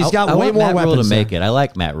 He's got way more Matt weapons Rule to make it. I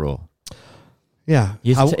like Matt Rule. Yeah.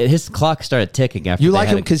 His clock started ticking after you like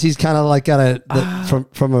him because he's kind of like got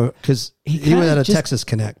because he went out of Texas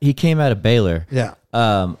Connect. He came out of Baylor. Yeah.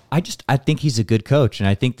 I think he's a good coach, and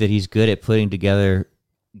I think that he's good at putting together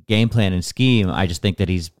game plan and scheme. I just think that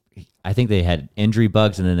I think they had injury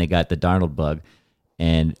bugs, and then they got the Darnold bug.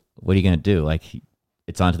 And what are you going to do? Like,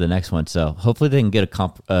 it's on to the next one. So hopefully they can get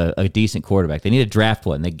a decent quarterback. They need to draft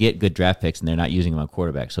one. They get good draft picks, and they're not using them on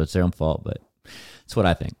quarterback, so it's their own fault. But it's what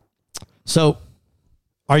I think. So,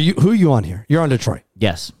 who are you on here? You're on Detroit.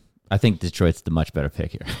 Yes, I think Detroit's the much better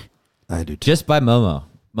pick here. I do too. Just by Momo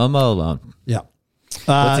alone. Yeah.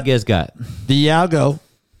 What's the guys got? The Algo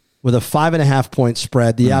with a 5.5 point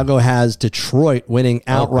spread. The Algo has Detroit winning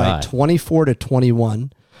outright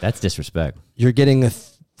 24-21. That's disrespect. You're getting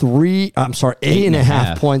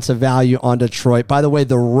 8.5 points of value on Detroit. By the way,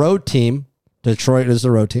 the road team, Detroit is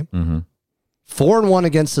the road team, 4-1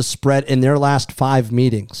 against the spread in their last 5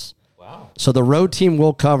 meetings. Wow. So the road team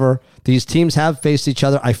will cover. These teams have faced each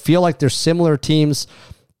other. I feel like they're similar teams.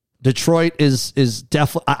 Detroit is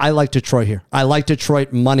definitely. I like Detroit here. I like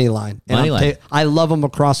Detroit money line. And I love them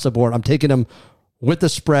across the board. I'm taking them with the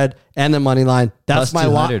spread and the money line. That's my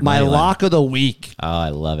lock of the week. Oh, I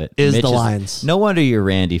love it. Is the Lions. No wonder you're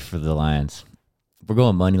Randy for the Lions. We're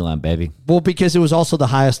going money line, baby. Well, because it was also the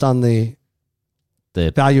highest on the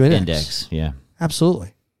value index. Yeah,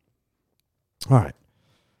 absolutely. All right.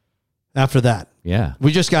 After that, yeah,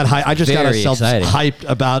 we just got I just got ourselves hyped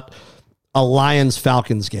about a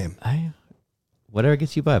Lions-Falcons game. Whatever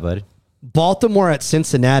gets you by, buddy. Baltimore at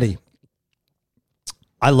Cincinnati.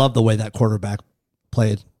 I love the way that quarterback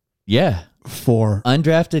played. Yeah. For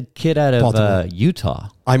undrafted kid out of Utah.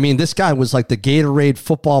 I mean, this guy was like the Gatorade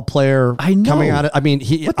football player. I know. Coming out of, I mean,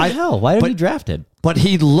 what the hell? Why did he drafted? But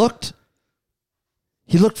he looked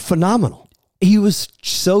phenomenal. He was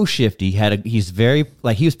so shifty. He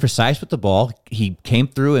was precise with the ball. He came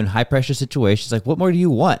through in high pressure situations. Like, what more do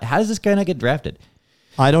you want? How does this guy not get drafted?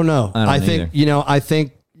 I don't know. I think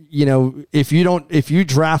if you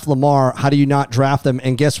draft Lamar, how do you not draft them?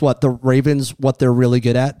 And guess what? The Ravens, what they're really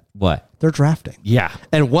good at? What? They're drafting. Yeah.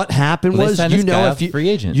 And what happened was, free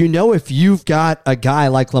agent. If you've got a guy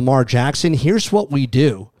like Lamar Jackson, here's what we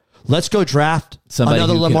do. Let's go draft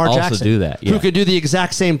another Lamar Jackson do that, who could do the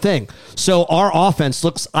exact same thing. So our offense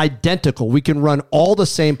looks identical. We can run all the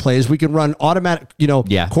same plays. We can run automatic,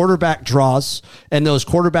 quarterback draws and those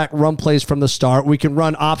quarterback run plays from the start. We can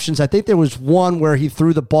run options. I think there was one where he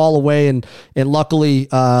threw the ball away and luckily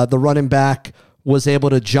the running back was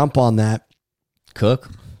able to jump on that.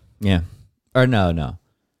 Cook? Yeah. Or no.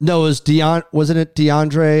 No, it was wasn't it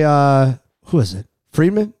DeAndre, who is it?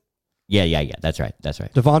 Freeman? Yeah. That's right.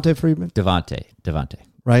 Devontae Freeman? Devontae.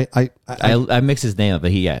 Right? I mix his name up,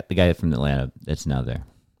 but the guy from Atlanta that's now there.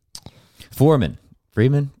 Freeman,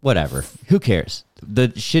 whatever. Who cares? The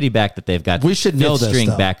shitty back that they've got. We should know this, string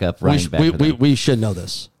backup running back. We should know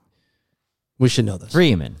this. We should know this.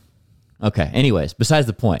 Freeman. Okay. Anyways, besides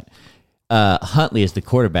the point. Huntley is the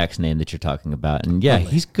quarterback's name that you're talking about. And yeah,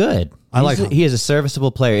 Huntley. He's good. He is a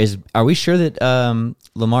serviceable player. Are we sure that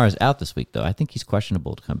Lamar is out this week, though? I think he's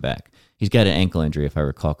questionable to come back. He's got an ankle injury, if I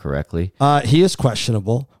recall correctly. He is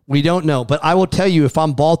questionable. We don't know. But I will tell you, if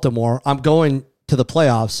I'm Baltimore, I'm going to the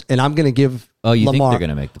playoffs, and I'm going to give you Lamar. Think they're going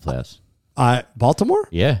to make the playoffs? Baltimore?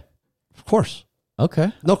 Yeah. Of course.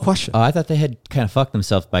 Okay. No question. I thought they had kind of fucked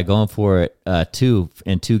themselves by going for it two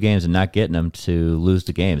games and not getting them to lose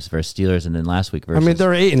the games versus Steelers and then last week versus... I mean,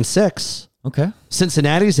 they're 8-6. Okay.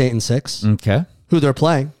 Cincinnati's 8-6. Okay. Who they're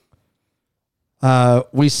playing.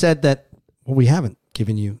 We said that... Well, we haven't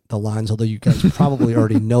given you the lines, although you guys probably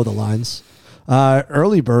already know the lines.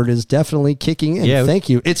 Early Bird is definitely kicking in. Yeah. Thank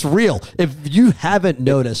you. It's real. If you haven't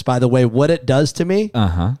noticed, by the way, what it does to me...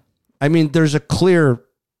 I mean, there's a clear...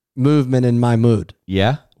 movement in my mood.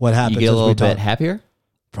 Yeah. What happens? You get a little bit happier?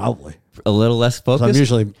 Probably. A little less focused?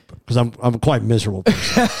 Because I'm a quite miserable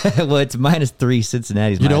person. Well, it's -3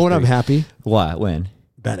 Cincinnati's. You know when I'm happy? What? When?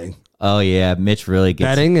 Betting. Oh, yeah. Mitch really gets...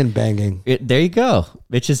 Betting and banging. There you go.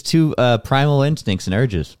 Mitch's two primal instincts and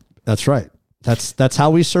urges. That's right. That's how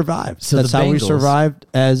we survived. So that's how we survived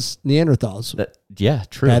as Neanderthals. Yeah,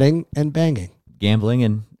 true. Betting and banging.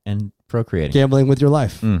 Gambling and procreating. Gambling with your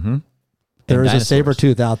life. Mm-hmm. There is a saber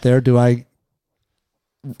tooth out there. Do I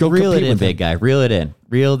go reel it in, big guy? Reel it in.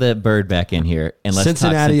 Reel the bird back in here. And let's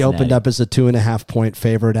Cincinnati opened up as a 2.5 point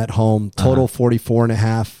favorite at home. Total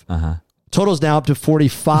 44.5. Total's now up to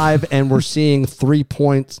 45, and we're seeing 3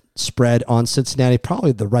 point spread on Cincinnati.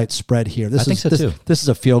 Probably the right spread here. I think so too. This is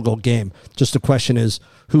a field goal game. Just the question is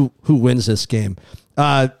who wins this game.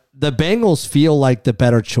 The Bengals feel like the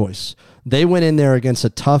better choice. They went in there against a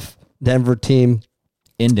tough Denver team.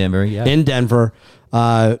 In Denver, yeah. In Denver.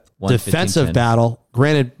 Defensive battle.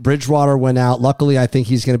 Granted, Bridgewater went out. Luckily, I think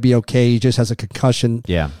he's going to be okay. He just has a concussion.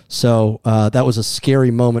 Yeah. So that was a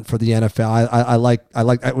scary moment for the NFL.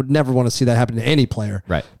 I would never want to see that happen to any player.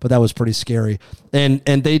 Right. But that was pretty scary. And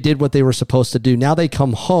they did what they were supposed to do. Now they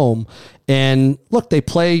come home and look, they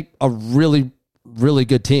play a really, really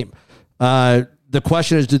good team. The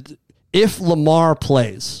question is, if Lamar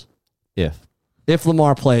plays, if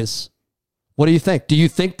Lamar plays, what do you think? Do you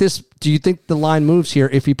think the line moves here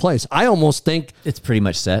if he plays? I almost think it's pretty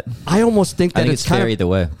much set. I almost think that it's fair either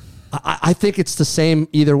way. I think it's the same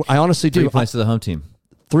either. I honestly do. 3 points to the home team.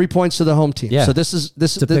 3 points to the home team. Yeah. So this is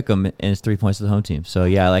to pick them, and it's 3 points to the home team. So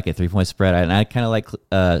yeah, I like it. 3 point spread, and I kind of like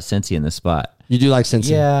Cincy in this spot. You do like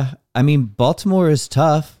Cincy? Yeah. I mean, Baltimore is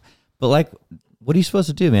tough, but like, what are you supposed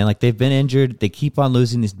to do, man? Like, they've been injured. They keep on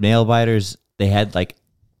losing these nail biters. They had like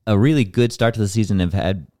a really good start to the season. Have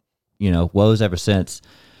had, woes ever since.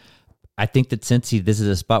 I think that Cincy, this is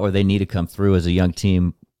a spot where they need to come through as a young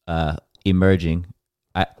team emerging.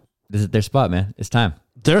 This is their spot, man. It's time.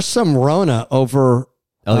 There's some Rona over.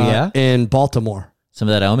 In Baltimore. Some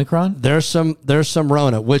of that Omicron? There's some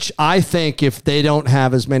Rona, which I think if they don't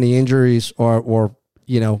have as many injuries or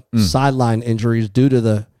sideline injuries due to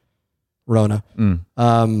the Rona,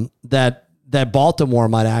 that Baltimore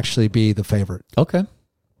might actually be the favorite. Okay.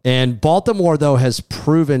 And Baltimore, though, has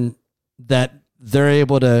proven that they're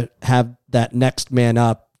able to have that next man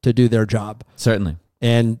up to do their job. Certainly.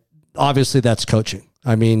 And obviously that's coaching.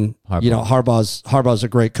 I mean, Harbaugh's a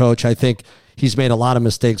great coach. I think he's made a lot of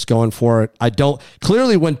mistakes going for it.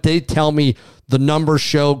 Clearly when they tell me the numbers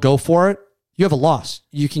show go for it, you have a loss.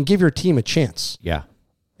 You can give your team a chance. Yeah.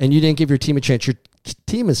 And you didn't give your team a chance. Your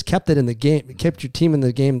team has kept it in the game, kept your team in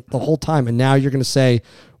the game the whole time. And now you're going to say,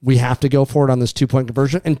 we have to go for it on this 2-point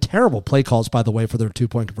conversion. And terrible play calls, by the way, for their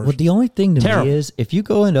 2-point conversion. Well, the only thing to me is if you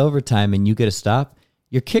go into overtime and you get a stop,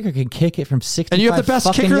 your kicker can kick it from 65 and you have the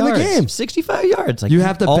best kicker yards. in the game. 65 yards. Like, you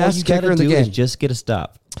have the best kicker in the game. Just get a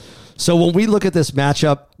stop. So when we look at this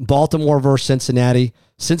matchup, Baltimore versus Cincinnati,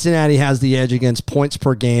 Cincinnati has the edge against points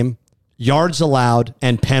per game, yards allowed,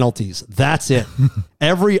 and penalties. That's it.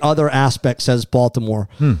 Every other aspect says Baltimore.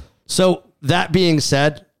 So that being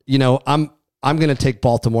said, I'm going to take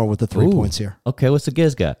Baltimore with the 3 points here. Okay, what's the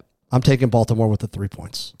Giz got? I'm taking Baltimore with the 3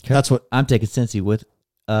 points. Okay. That's what I'm taking Cincy with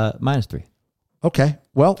 -3. Okay,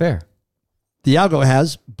 well, fair. The algo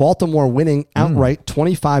has Baltimore winning outright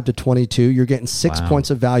 25-22. You're getting 6 points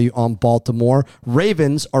of value on Baltimore.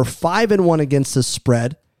 Ravens are 5-1 against the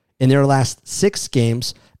spread in their last 6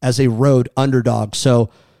 games as a road underdog. So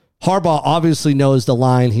Harbaugh obviously knows the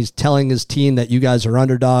line. He's telling his team that you guys are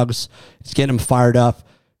underdogs. He's getting them fired up,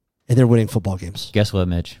 and they're winning football games. Guess what,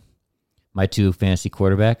 Mitch? My 2 fantasy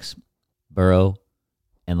quarterbacks, Burrow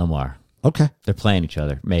and Lamar. Okay. They're playing each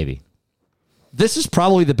other, maybe. This is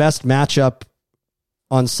probably the best matchup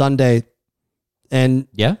on Sunday. And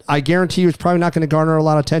I guarantee you it's probably not going to garner a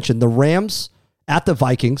lot of attention. The Rams at the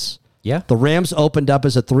Vikings. Yeah. The Rams opened up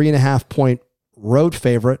as a 3.5-point road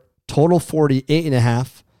favorite. Total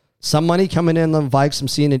 48.5. Some money coming in on the Vikes. I'm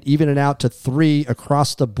seeing it even it out to 3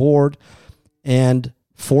 across the board. And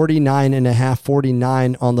 49.5,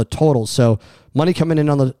 49 on the total. So money coming in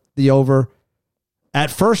on the over. At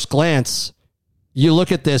first glance, you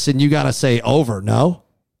look at this and you got to say over, no?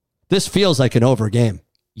 This feels like an over game.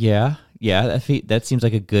 Yeah. That seems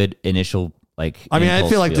like a good initial, I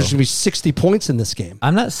feel like there's going to be 60 points in this game.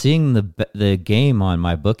 I'm not seeing the game on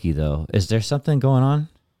my bookie, though. Is there something going on?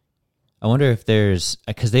 I wonder if there's,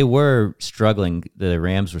 because they were struggling, the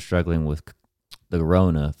Rams were struggling with the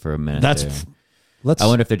Rona for a minute. I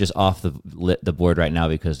wonder if they're just off the board right now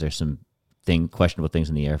because there's some questionable things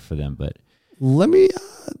in the air for them, but... Let me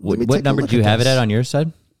what number do you have it at on your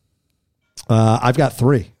side? I've got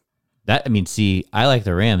 3. I like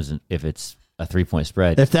the Rams if it's a 3-point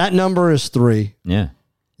spread. If that number is 3,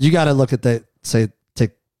 you got to look at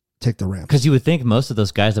take the Rams. Because you would think most of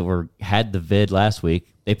those guys that had the vid last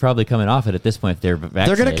week, they probably coming off it at this point if they're vaccinated.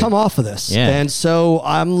 They're going to come off of this. Yeah. And so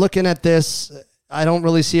I'm looking at this. I don't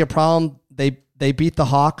really see a problem. They beat the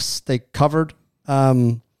Hawks. They covered.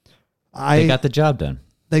 They got the job done.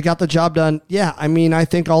 They got the job done. Yeah, I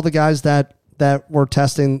think all the guys that were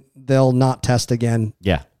testing, they'll not test again.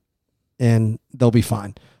 Yeah. And they'll be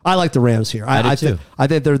fine. I like the Rams here. I do too. I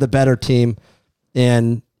think they're the better team.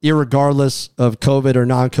 And irregardless of COVID or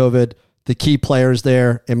non-COVID, the key players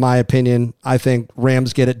there, in my opinion, I think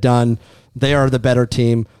Rams get it done. They are the better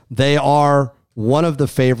team. They are one of the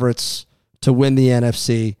favorites to win the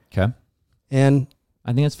NFC. Okay. And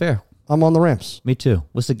I think that's fair. I'm on the Rams. Me too.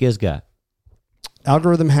 What's the Giz got?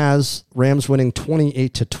 Algorithm has Rams winning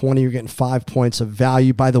 28-20. You're getting 5 points of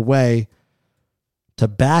value. By the way, to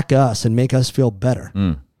back us and make us feel better,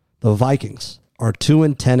 the Vikings are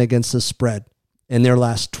 2-10 against the spread in their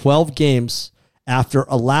last 12 games after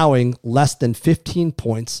allowing less than 15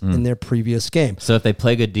 points in their previous game. So if they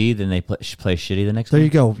play good D, then they play shitty the next There game? you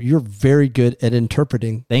go. You're very good at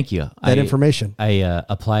interpreting Thank you. that information. I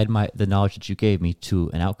applied the knowledge that you gave me to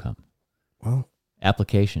an outcome. Well,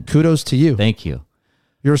 Application. kudos to you. Thank you.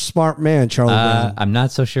 You're a smart man, Charlie Brown. I'm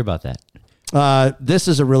not so sure about that. This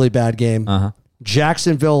is a really bad game. Uh-huh.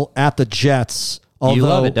 Jacksonville at the Jets. Although You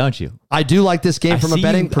love it, don't you? I do like this game from a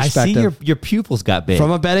betting perspective. I see your pupils got big.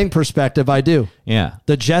 From a betting perspective, I do. Yeah.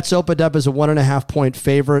 The Jets opened up as a 1.5 point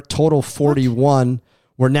favorite, total 41.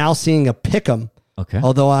 We're now seeing a pick 'em. Okay.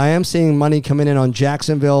 Although I am seeing money coming in on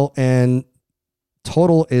Jacksonville, and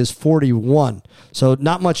total is 41. So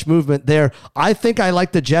not much movement there. I think I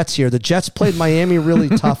like the Jets here. The Jets played Miami really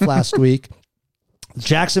tough last week.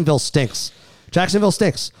 Jacksonville stinks.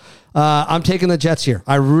 I'm taking the Jets here.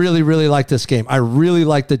 I really, really like this game. I really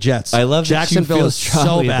like the Jets. I love Jacksonville that you feel is so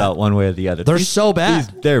strongly bad. about one way or the other. They're so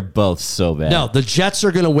bad. They're both so bad. No, the Jets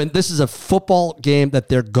are going to win. This is a football game that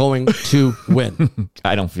they're going to win.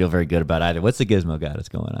 I don't feel very good about either. What's the gizmo guy that's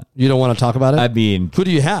going on? You don't want to talk about it? I mean, Who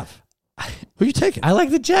do you have? Who are you taking? I like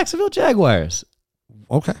the Jacksonville Jaguars.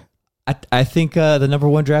 Okay. I think the number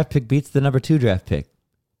 1 draft pick beats the number 2 draft pick.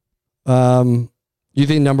 You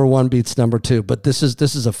think number 1 beats number 2, but this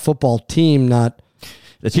is a football team, not.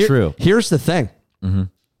 That's true. Here's the thing. Mm-hmm.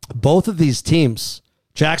 Both of these teams,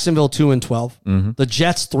 Jacksonville 2-12, Mm-hmm. the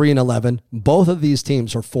Jets 3-11. Both of these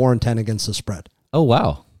teams are 4-10 against the spread. Oh,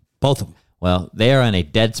 wow. Both of them. Well, they are on a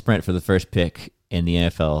dead sprint for the first pick in the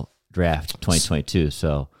NFL draft 2022.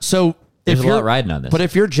 So if there's a you're lot riding on this. But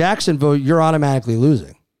if you're Jacksonville, you're automatically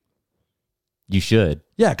losing. You should.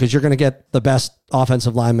 Yeah, because you're going to get the best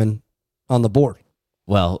offensive lineman on the board.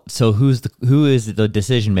 Well, so who is the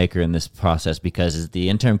decision maker in this process? Because is the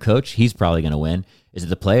interim coach, he's probably going to win. Is it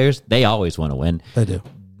the players? They always want to win. They do.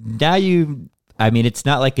 Now it's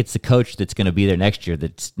not like it's the coach that's going to be there next year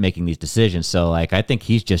that's making these decisions. So I think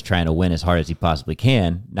he's just trying to win as hard as he possibly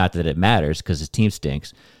can. Not that it matters because his team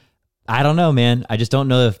stinks. I don't know, man. I just don't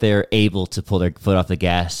know if they're able to pull their foot off the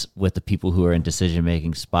gas with the people who are in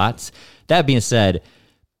decision-making spots. That being said,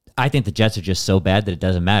 I think the Jets are just so bad that it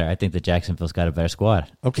doesn't matter. I think that Jacksonville's got a better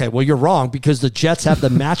squad. Okay, well, you're wrong because the Jets have the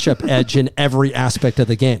matchup edge in every aspect of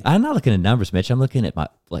the game. I'm not looking at numbers, Mitch. I'm looking at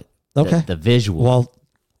the visual. Well,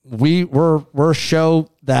 we're a show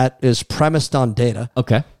that is premised on data,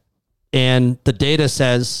 okay. and the data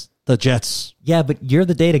says the Jets. Yeah, but you're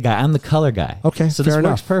the data guy. I'm the color guy. Okay, so fair this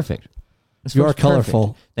enough. works perfect. This You are works colorful.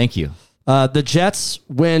 perfect. Thank you. The Jets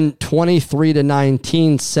win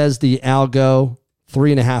 23-19, says the algo.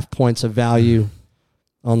 3.5 points of value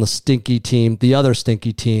on the stinky team, the other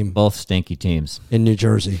stinky team Both stinky teams. in New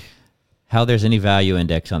Jersey. How there's any value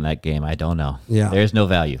index on that game, I don't know. Yeah. There's no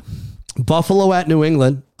value. Buffalo at New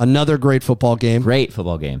England, another great football game. Great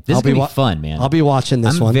football game. This is going to be fun, man. I'll be watching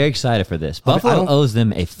this I'm one. very excited for this. Buffalo owes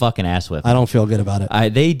them a fucking ass whip. I don't feel good about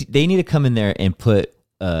it. They need to come in there and put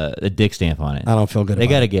a dick stamp on it. I don't feel good They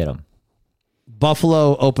about got to it. get them.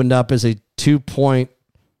 Buffalo opened up as a 2-point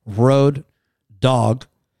road dog,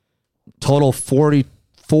 total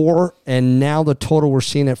 44, and now the total we're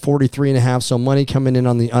seeing at 43.5. So money coming in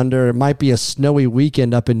on the under. It might be a snowy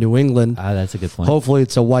weekend up in New England. That's a good point. Hopefully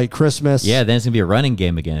it's a white Christmas. Yeah, then it's going to be a running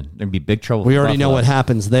game again. There's going to be big trouble. We for already know Buffalo. what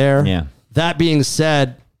happens there. Yeah. That being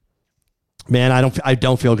said, man, I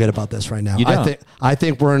don't feel good about this right now. You don't? I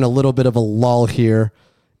think we're in a little bit of a lull here,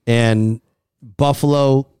 and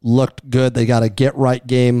Buffalo looked good. They got a get right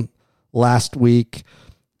game last week.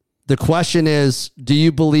 The question is, do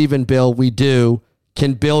you believe in Bill? We do.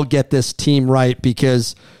 Can Bill get this team right?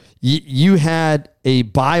 Because you had a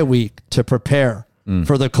bye week to prepare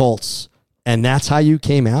for the Colts, and that's how you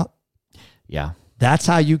came out? Yeah. That's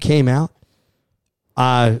how you came out?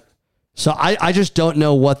 So I just don't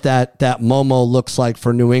know what that Momo looks like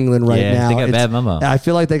for New England right now. They got a bad Momo. I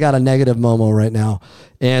feel like they got a negative Momo right now.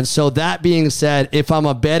 And so that being said, if I'm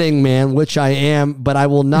a betting man, which I am, but I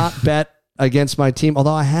will not bet against my team,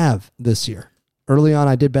 although I have this year. Early on,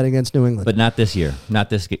 I did bet against New England. But not this year. Not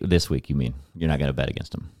this week, you mean. You're not going to bet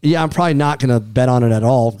against them. Yeah, I'm probably not going to bet on it at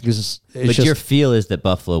all because it's But just, your feel is that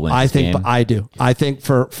Buffalo wins I this think game. I do. I think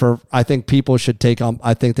I think people should take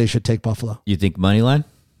I think they should take Buffalo. You think money line?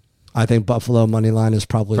 I think Buffalo money line is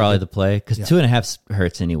probably The play. Because 2.5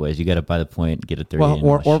 hurts anyways. You got to buy the point, get a 30.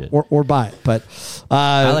 or buy it. But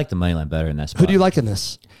I like the money line better in that spot. who do you like in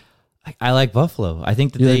this? I like Buffalo. I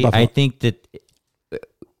think that You like Buffalo? I think that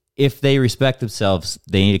if they respect themselves,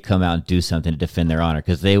 they need to come out and do something to defend their honor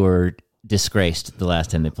because they were disgraced the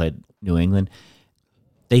last time they played New England.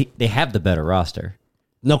 They have the better roster.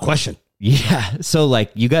 No question. Yeah. So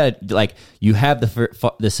you have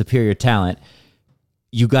the superior talent.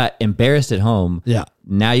 you got embarrassed at home. Yeah.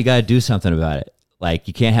 Now you got to do something about it. Like,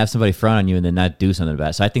 you can't have somebody front on you and then not do something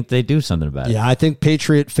about it. So I think they do something about it. Yeah, I think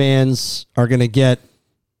Patriot fans are going to get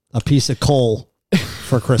a piece of coal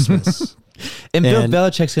for Christmas. And Bill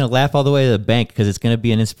Belichick's going to laugh all the way to the bank because it's going to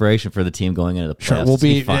be an inspiration for the team going into the playoffs. Sure, we'll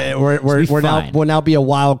be fine. We'll now be a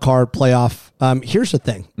wild card playoff. Here's the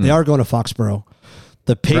thing: they are going to Foxborough.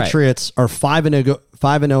 The Patriots are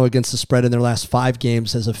 5-0 against the spread in their last 5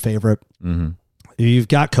 games as a favorite. Mm-hmm. You've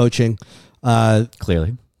got coaching,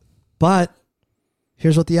 clearly, but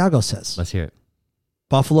here's what the algo says: let's hear it.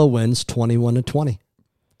 Buffalo wins 21-20.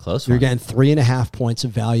 Close. You're getting 3.5 points of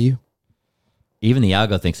value. Even the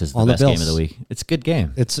algo thinks it's the best game of the week. It's a good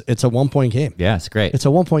game. It's a 1-point game. Yeah, it's great. It's a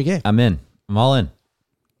 1-point game. I'm in. I'm all in.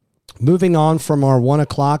 Moving on from our 1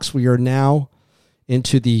 o'clocks, we are now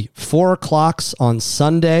into the 4 o'clocks on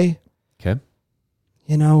Sunday. Okay.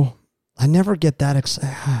 You know, I never get that excited.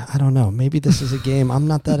 I don't know. Maybe this is a game I'm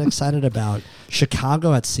not that excited about.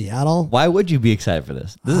 Chicago at Seattle. Why would you be excited for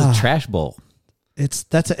this? This is a trash bowl.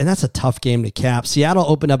 That's a tough game to cap. Seattle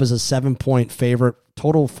opened up as a 7-point favorite,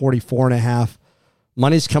 total 44.5.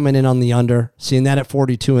 Money's coming in on the under, seeing that at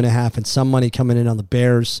 42.5, and some money coming in on the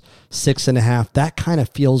Bears, 6.5. That kind of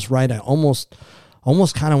feels right. I almost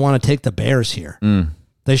kind of want to take the Bears here.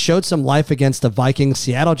 They showed some life against the Vikings.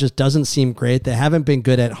 Seattle just doesn't seem great. They haven't been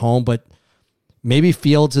good at home, but maybe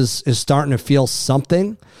Fields is starting to feel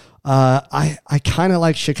something. I kind of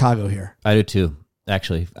like Chicago here. I do too.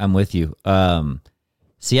 Actually, I'm with you.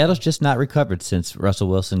 Seattle's just not recovered since Russell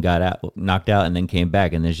Wilson got knocked out, and then came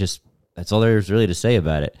back, and that's all there's really to say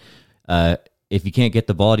about it. If you can't get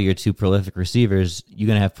the ball to your 2 prolific receivers, you're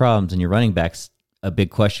going to have problems, and your running back's a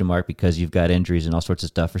big question mark because you've got injuries and all sorts of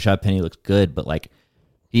stuff. Rashad Penny looks good, but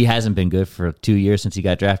he hasn't been good for 2 years since he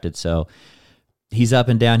got drafted. So he's up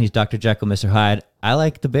and down. He's Dr. Jekyll, Mr. Hyde. I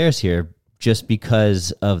like the Bears here just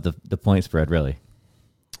because of the point spread, really.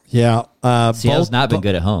 Yeah. Seattle's not been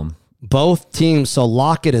good at home. Both teams, so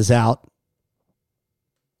Lockett is out.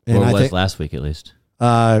 And or was last week, at least.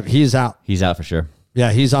 He's out. He's out for sure.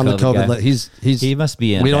 Yeah, he's on the COVID list. He must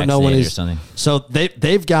be in. We don't know when he's or something. So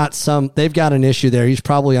they've got an issue there. He's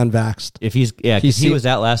probably unvaxxed. If he was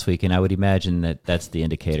out last week, and I would imagine that's the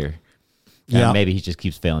indicator. Yeah, maybe he just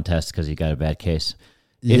keeps failing tests because he got a bad case.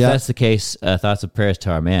 If that's the case, thoughts of prayers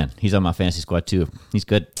to our man. He's on my fantasy squad too. He's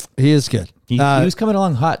good. He is good. He was coming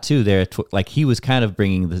along hot too. There, he was kind of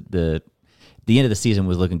bringing the end of the season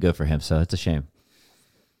was looking good for him. So it's a shame.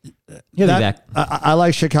 He'll be back. I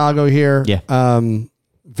like Chicago here. Yeah.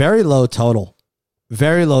 Very low total.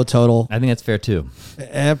 Very low total. I think that's fair too.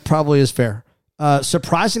 It probably is fair.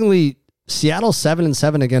 Surprisingly, Seattle's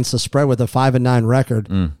 7-7 against the spread with a 5-9 record.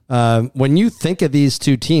 When you think of these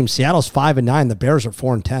two teams, Seattle's 5-9, the Bears are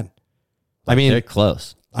 4-10. I mean, they're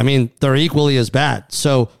close. I mean, they're equally as bad.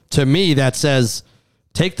 So to me, that says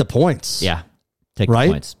take the points. Yeah, take the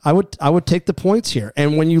points. I would take the points here.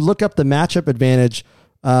 And when you look up the matchup advantage,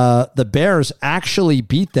 the Bears actually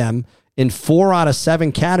beat them in 4 out of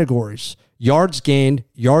 7 categories: yards gained,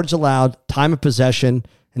 yards allowed, time of possession,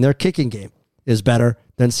 and their kicking game is better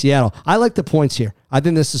than Seattle. I like the points here. I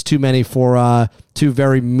think this is too many for 2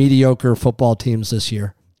 very mediocre football teams this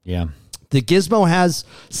year. Yeah. The Gizmo has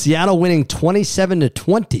Seattle winning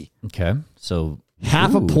 27-20. Okay. So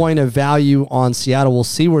half a point of value on Seattle. We'll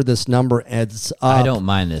see where this number ends up. I don't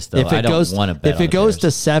mind this, though. I don't want to bet If it goes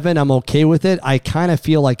to 7, I'm okay with it. I kind of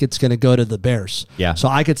feel like it's going to go to the Bears. Yeah. So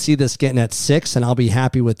I could see this getting at 6, and I'll be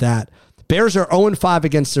happy with that. Bears are 0-5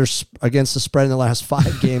 against the spread in the last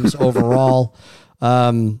 5 games overall.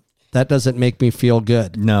 That doesn't make me feel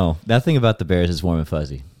good. No, that thing about the Bears is warm and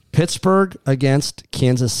fuzzy. Pittsburgh against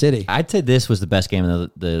Kansas City. I'd say this was the best game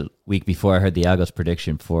of the week before I heard the Algo's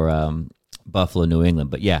prediction for Buffalo, New England.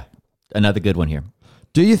 But yeah, another good one here.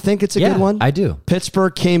 Do you think it's a good one? I do.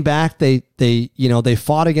 Pittsburgh came back. They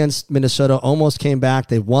fought against Minnesota, almost came back.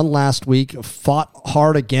 They won last week, fought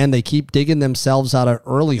hard again. They keep digging themselves out of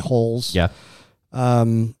early holes. Yeah.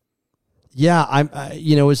 Is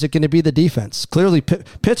it going to be the defense? Clearly,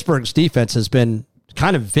 Pittsburgh's defense has been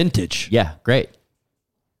kind of vintage. Yeah, great.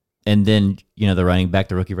 And then, the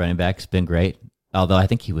rookie running back has been great. Although I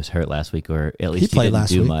think he was hurt last week, or at least he didn't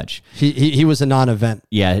do much. He was a non-event.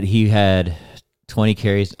 Yeah, he had 20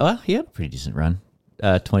 carries. Oh, he had a pretty decent run.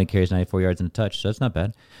 20 carries, 94 yards and a touch, so that's not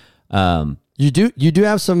bad. You do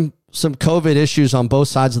have some COVID issues on both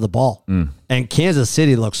sides of the ball. And Kansas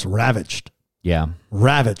City looks ravaged. Yeah.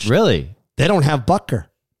 Ravaged. Really? They don't have Butker.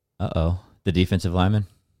 Uh-oh. The defensive lineman?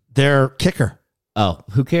 Their kicker. Oh,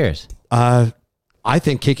 who cares? I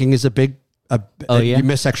think kicking is a big... You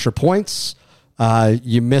miss extra points.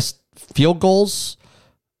 You miss field goals.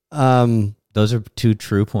 Those are 2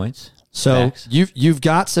 true points. So Facts. you've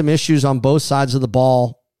got some issues on both sides of the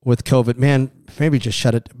ball with COVID. Man, maybe just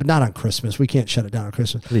shut it, but not on Christmas. We can't shut it down on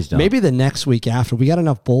Christmas. Please don't. Maybe the next week after. We got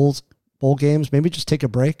enough bowl games. Maybe just take a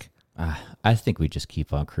break. I think we just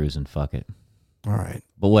keep on cruising. Fuck it. All right.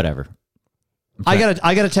 But whatever. I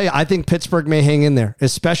gotta tell you, I think Pittsburgh may hang in there,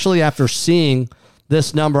 especially after seeing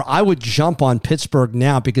this number. I would jump on Pittsburgh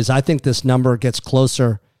now because I think this number gets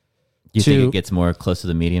closer. You think it gets more close to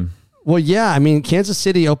the medium? Well, yeah. I mean, Kansas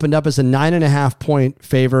City opened up as a 9.5 point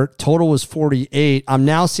favorite. Total was 48. I'm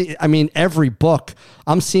now seeing, I mean, every book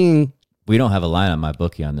I'm seeing. We don't have a line on my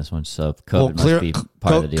bookie on this one, so COVID must be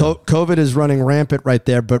part of the deal. COVID is running rampant right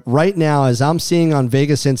there. But right now, as I'm seeing on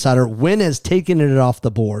Vegas Insider, Wynn has taken it off the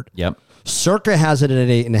board. Yep. Circa has it at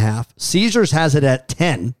 8.5. Caesars has it at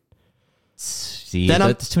 10. See,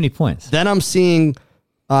 that's too many points. Then I'm seeing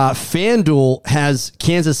FanDuel has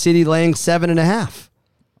Kansas City laying 7.5.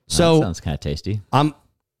 So that sounds kind of tasty. I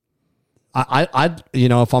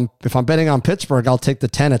if I'm betting on Pittsburgh, I'll take the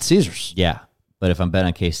 10 at Caesars. Yeah, but if I'm betting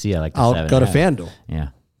on KC, I like the 7.5. I'll go to FanDuel. Yeah.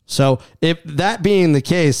 So if that being the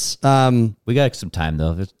case, we got some time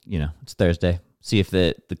though. It's Thursday. See if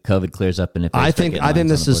the COVID clears up, and if I think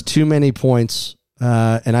this is too many points,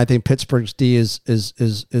 and I think Pittsburgh's D is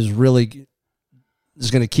really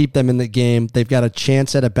going to keep them in the game. They've got a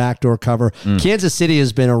chance at a backdoor cover. Kansas City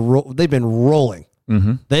has been they've been rolling.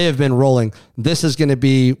 Mm-hmm. They have been rolling. This is going to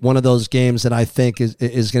be one of those games that I think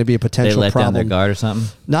is going to be a potential they let problem. Down their guard or something.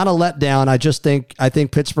 Not a letdown. I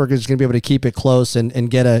think Pittsburgh is going to be able to keep it close and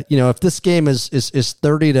get a, if this game is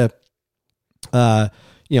 30 to 30-14,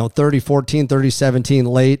 30-17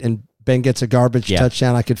 late and Ben gets a garbage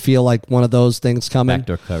touchdown, I could feel like one of those things coming.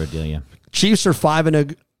 Backdoor cover deal, yeah. Chiefs are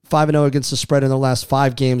 5-0 against the spread in their last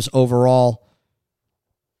 5 games overall.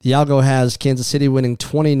 The algo has Kansas City winning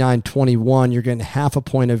 29-21. You're getting half a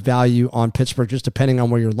point of value on Pittsburgh, just depending on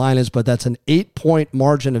where your line is, but that's an 8-point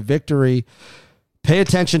margin of victory. Pay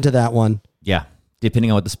attention to that one. Yeah, depending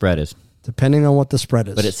on what the spread is. But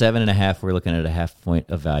at 7.5, we're looking at a half point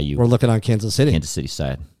of value. We're looking on Kansas City. Kansas City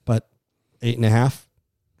side. But 8.5,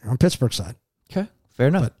 you're on Pittsburgh side. Okay, fair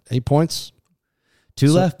enough. But 8 points.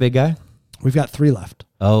 2 left, big guy. We've got 3 left.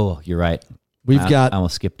 Oh, you're right. I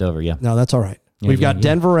almost skipped over, yeah. No, that's all right. We've got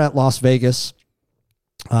Denver at Las Vegas.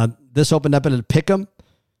 This opened up at a pick'em.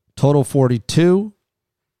 Total 42.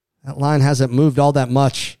 That line hasn't moved all that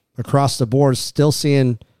much across the board. Still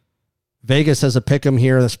seeing Vegas as a pick'em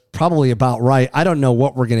here. That's probably about right. I don't know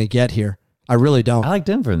what we're going to get here. I really don't. I like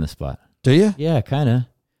Denver in this spot. Do you? Yeah, kind of.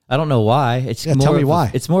 I don't know why. Tell me why.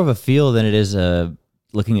 It's more of a feel than it is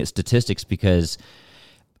looking at statistics, because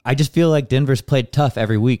I just feel like Denver's played tough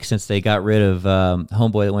every week since they got rid of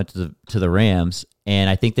homeboy that went to the Rams, and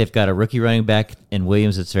I think they've got a rookie running back in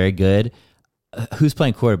Williams that's very good. Who's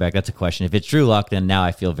playing quarterback? That's a question. If it's Drew Lock, then now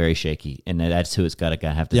I feel very shaky, and that's who it's got to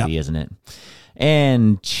have to be, isn't it?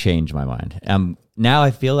 And change my mind. Now I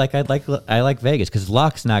feel like I like Vegas because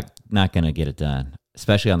Lock's not going to get it done,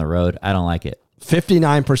 especially on the road. I don't like it.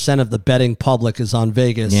 59% of the betting public is on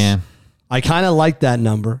Vegas. Yeah. I kind of like that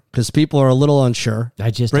number because people are a little unsure.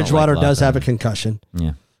 Bridgewater does have a concussion.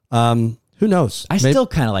 Yeah. Who knows? I still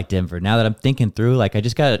kind of like Denver now that I'm thinking through. Like, I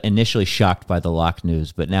just got initially shocked by the Lock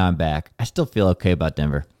news, but now I'm back. I still feel okay about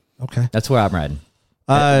Denver. Okay. That's where I'm riding.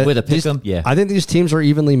 With a pick 'em, yeah. I think these teams are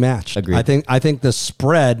evenly matched. Agreed. I think the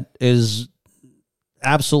spread is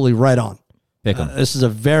absolutely right on. Pick 'em. This is a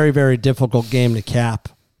very, very difficult game to cap.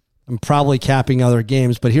 I'm probably capping other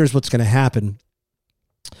games, but here's what's going to happen.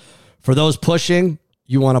 For those pushing,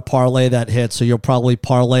 you want to parlay that hit, so you'll probably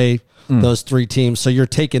parlay those 3 teams. So you're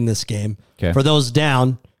taking this game. Okay. For those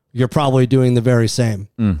down, you're probably doing the very same.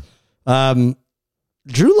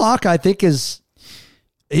 Drew Lock, I think, he's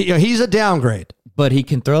a downgrade. But he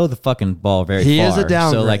can throw the fucking ball very far. He is a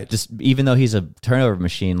downgrade. So, like, just even though he's a turnover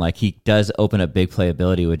machine, like, he does open up big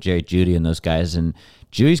playability with Jerry Jeudy and those guys. And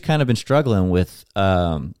Judy's kind of been struggling with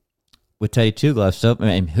Teddy Two Gloves. So, I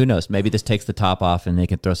mean, who knows? Maybe this takes the top off and they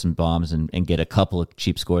can throw some bombs and get a couple of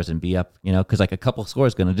cheap scores and be up, because, like, a couple of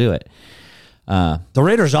scores is going to do it. The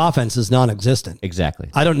Raiders' offense is non-existent. Exactly.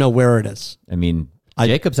 I don't know where it is. I mean,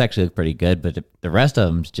 Jacobs actually looked pretty good, but the rest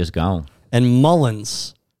of them's just gone. And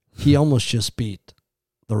Mullins, he almost just beat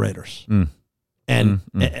the Raiders. And,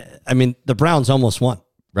 I mean, the Browns almost won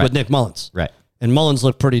with Nick Mullins. Right. And Mullins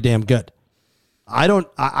looked pretty damn good. I don't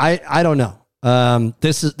know.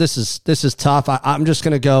 This is tough. I'm just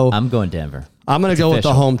going to go. I'm going Denver. I'm going to go with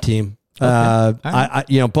the home team. Okay.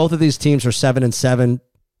 Right. Both of these teams are 7-7.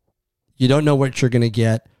 You don't know what you're going to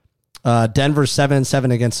get. Denver's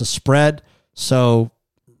 7-7 against the spread. So,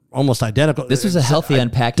 almost identical. This was a healthy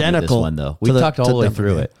unpacking of this one, though. We talked all the way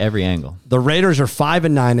through it, every angle. The Raiders are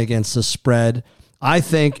 5-9 against the spread. I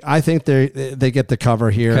think they get the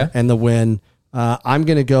cover here and the win. I'm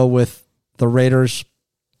going to go with the Raiders,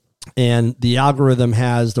 and the algorithm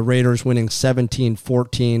has the Raiders winning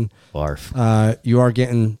 17-14. Barf. You are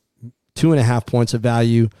getting 2.5 points of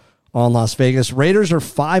value on Las Vegas. Raiders are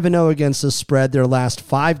 5-0 against the spread their last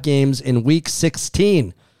 5 games in week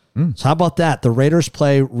 16. So how about that? The Raiders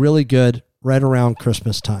play really good right around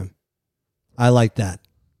Christmas time. I like that.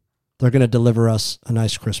 They're going to deliver us a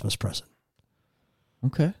nice Christmas present.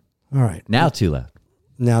 Okay. All right. Now 2 left.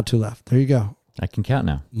 Now 2 left. There you go. I can count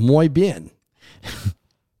now. Muy bien.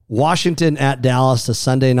 Washington at Dallas, the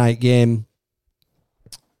Sunday night game.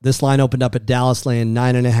 This line opened up at Dallas laying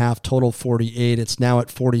 9.5, total 48. It's now at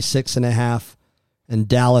 46.5. And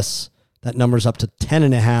Dallas, that number's up to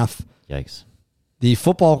 10.5. Yikes. The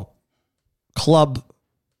football club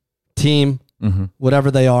team,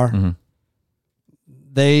 whatever they are,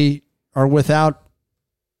 they are without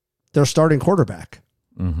their starting quarterback.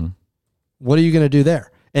 What are you going to do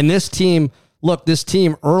there? And this team, look, this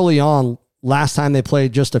team early on, last time they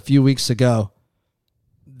played just a few weeks ago,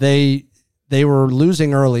 they were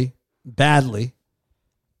losing early, badly.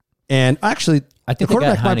 And actually, I think the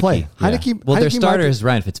quarterback might play. Heineke, well, their starter is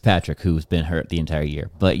Ryan Fitzpatrick, who's been hurt the entire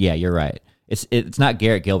year. But yeah, you're right. It's not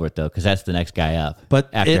Garrett Gilbert, though, because that's the next guy up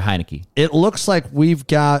after Heineke. It looks like we've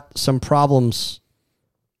got some problems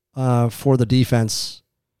for the defense.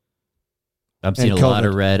 I'm seeing a lot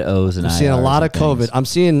of red O's and I'm seeing a lot of COVID.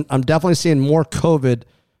 I'm definitely seeing more COVID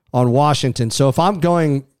on Washington. So if I'm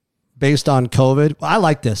going based on COVID, I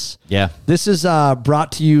like this. Yeah. This is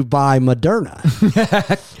brought to you by Moderna.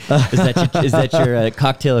 Is that your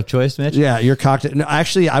cocktail of choice, Mitch? Yeah, your cocktail. No,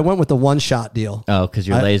 actually, I went with the 1-shot deal. Oh, because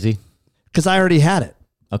you're lazy? Because I already had it.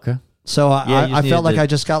 Okay. So I felt like I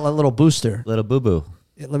just got a little booster. Little boo-boo.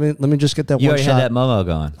 Let me just get that you 1 shot. You already had that Momo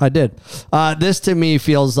going. I did. This to me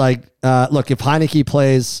feels like, look, if Heineke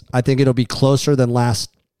plays, I think it'll be closer than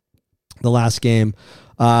the last game.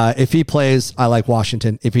 If he plays, I like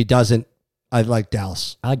Washington. If he doesn't, I like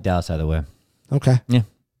Dallas. I like Dallas either way. Okay. Yeah.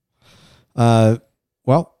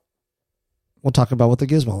 Well, we'll talk about what the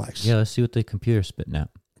Gizmo likes. Yeah, let's see what the computer's spitting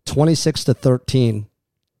out. 26-13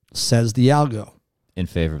 says the algo. In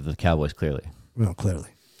favor of the Cowboys, clearly. Well, clearly.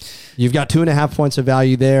 You've got 2.5 points of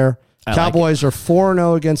value there. Cowboys are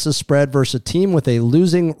 4-0 against the spread versus a team with a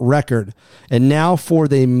losing record. And now for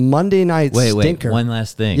the Monday night stinker. Wait, one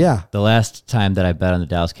last thing. Yeah. The last time that I bet on the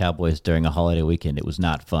Dallas Cowboys during a holiday weekend, it was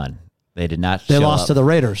not fun. They did not They lost to the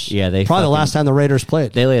Raiders. Yeah, probably the last time the Raiders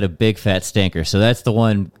played. They laid a big fat stinker. So that's the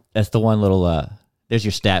one little there's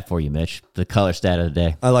your stat for you, Mitch. The color stat of the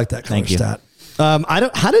day. I like that color stat.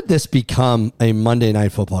 How did this become a Monday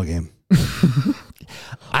night football game?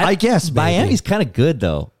 I guess Miami's kind of good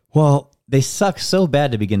though. Well, they suck so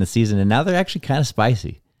bad to begin the season, and now they're actually kind of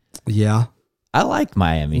spicy. Yeah. I like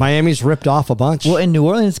Miami. Miami's ripped off a bunch. Well, and New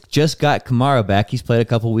Orleans just got Kamara back. He's played a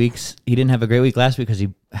couple weeks. He didn't have a great week last week because he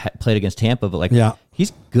played against Tampa, but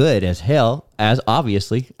he's good as hell, as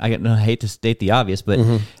obviously. I hate to state the obvious, but,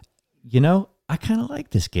 I kind of like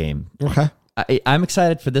this game. Okay. I'm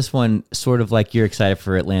excited for this one, sort of like you're excited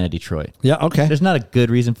for Atlanta, Detroit. Yeah, okay. There's not a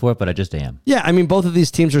good reason for it, but I just am. Yeah, I mean, both of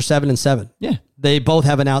these teams are 7-7. Yeah. They both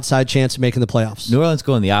have an outside chance of making the playoffs. New Orleans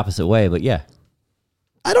going the opposite way, but yeah.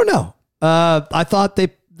 I don't know. I thought they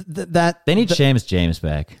need Seamus James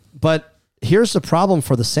back. But here's the problem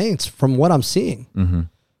for the Saints from what I'm seeing.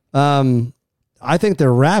 Mm-hmm. I think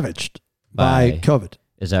they're ravaged by COVID.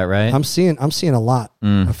 Is that right? I'm seeing a lot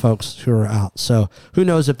of folks who are out. So who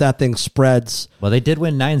knows if that thing spreads. Well, they did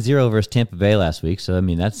win 9-0 versus Tampa Bay last week, so I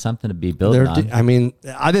mean that's something to be built on. I think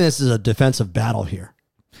this is a defensive battle here.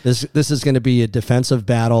 This is going to be a defensive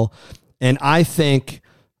battle, and I think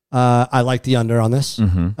I like the under on this.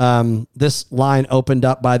 Mm-hmm. This line opened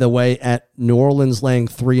up, by the way, at New Orleans laying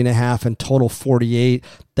 3.5 and total 48.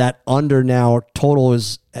 That under now total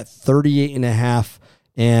is at 38.5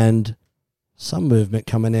 and some movement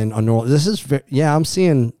coming in on New Orleans. This is, I'm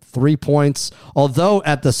seeing 3 points. Although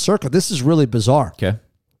at the circle, this is really bizarre. Okay.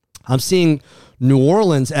 I'm seeing New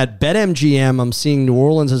Orleans at BetMGM. I'm seeing New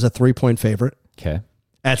Orleans as a 3-point favorite. Okay.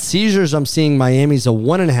 At Caesars, I'm seeing Miami's a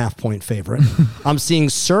 1.5 point favorite. I'm seeing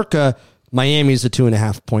Circa, Miami's a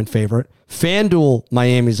 2.5 point favorite. FanDuel,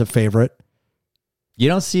 Miami's a favorite. You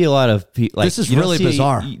don't see a lot of people. This is really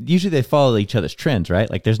bizarre. Usually they follow each other's trends, right?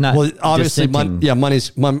 Like there's not. Well, obviously,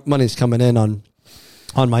 money's coming in on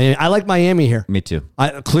Miami. I like Miami here. Me too.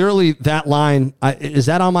 Clearly, that line is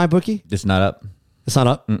that on my bookie? It's not up. It's not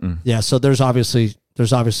up. Mm-mm. Yeah, so there's obviously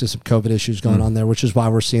there's obviously some COVID issues going on there, which is why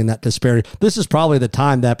we're seeing that disparity. This is probably the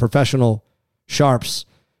time that professional sharps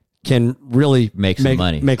can really make some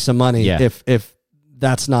money if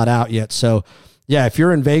that's not out yet. So yeah, if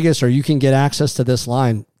you're in Vegas or you can get access to this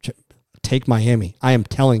line, take Miami. I am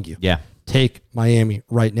telling you. Yeah. Take Miami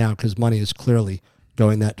right now because money is clearly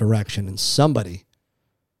going that direction and somebody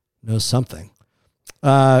knows something.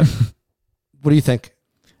 What do you think?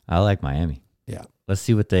 I like Miami. Yeah. Let's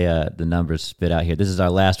see what the numbers spit out here. This is our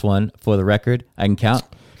last one for the record. I can count.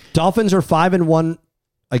 Dolphins are 5-1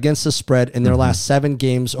 against the spread in their last 7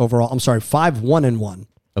 games overall. I'm sorry, 5-1-1.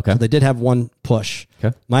 Okay. So they did have one push.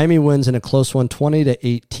 Okay. Miami wins in a close one,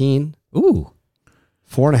 20-18. Ooh.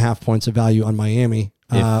 4.5 points of value on Miami.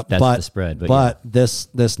 If that's the spread. But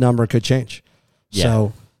this number could change.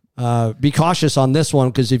 Yeah. So be cautious on this one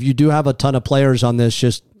because if you do have a ton of players on this,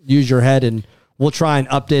 just use your head and we'll try and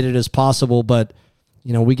update it as possible. But,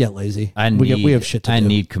 we get lazy. We have shit to do. I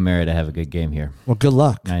need Kamara to have a good game here. Well, good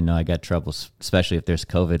luck. I know I got troubles, especially if there's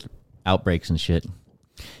COVID outbreaks and shit.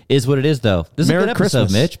 Is what it is, though. This is a good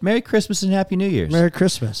episode, Mitch. Merry Christmas and Happy New Year's. Merry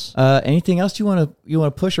Christmas. Anything else you want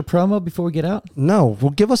to push or promo before we get out? No. Well,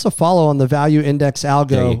 give us a follow on the Value Index Algo.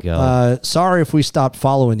 There you go. Sorry if we stopped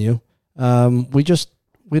following you. We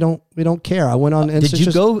don't care. I went on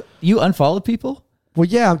Instagram. Did you unfollowed people? Well,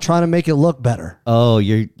 yeah, I'm trying to make it look better. Oh,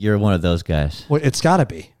 you're one of those guys. Well, it's got to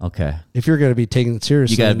be. Okay. If you're going to be taken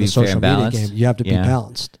seriously you gotta in be the social fair and media balanced. game, you have to be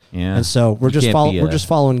balanced. Yeah. And so we're just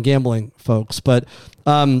following gambling folks. But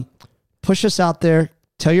push us out there.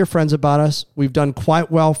 Tell your friends about us. We've done quite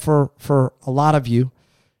well for a lot of you.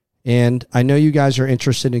 And I know you guys are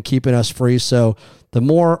interested in keeping us free. So the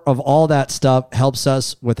more of all that stuff helps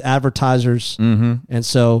us with advertisers. Mm-hmm. And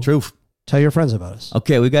so Truth. Tell your friends about us.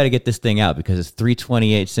 Okay, we got to get this thing out because it's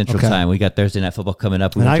 3:28 Central Time. We got Thursday Night Football coming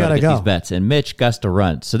up. We got to get these bets. And Mitch got to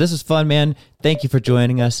run. So this is fun, man. Thank you for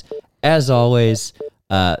joining us. As always,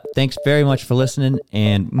 thanks very much for listening.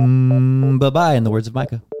 And bye-bye in the words of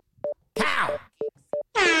Micah.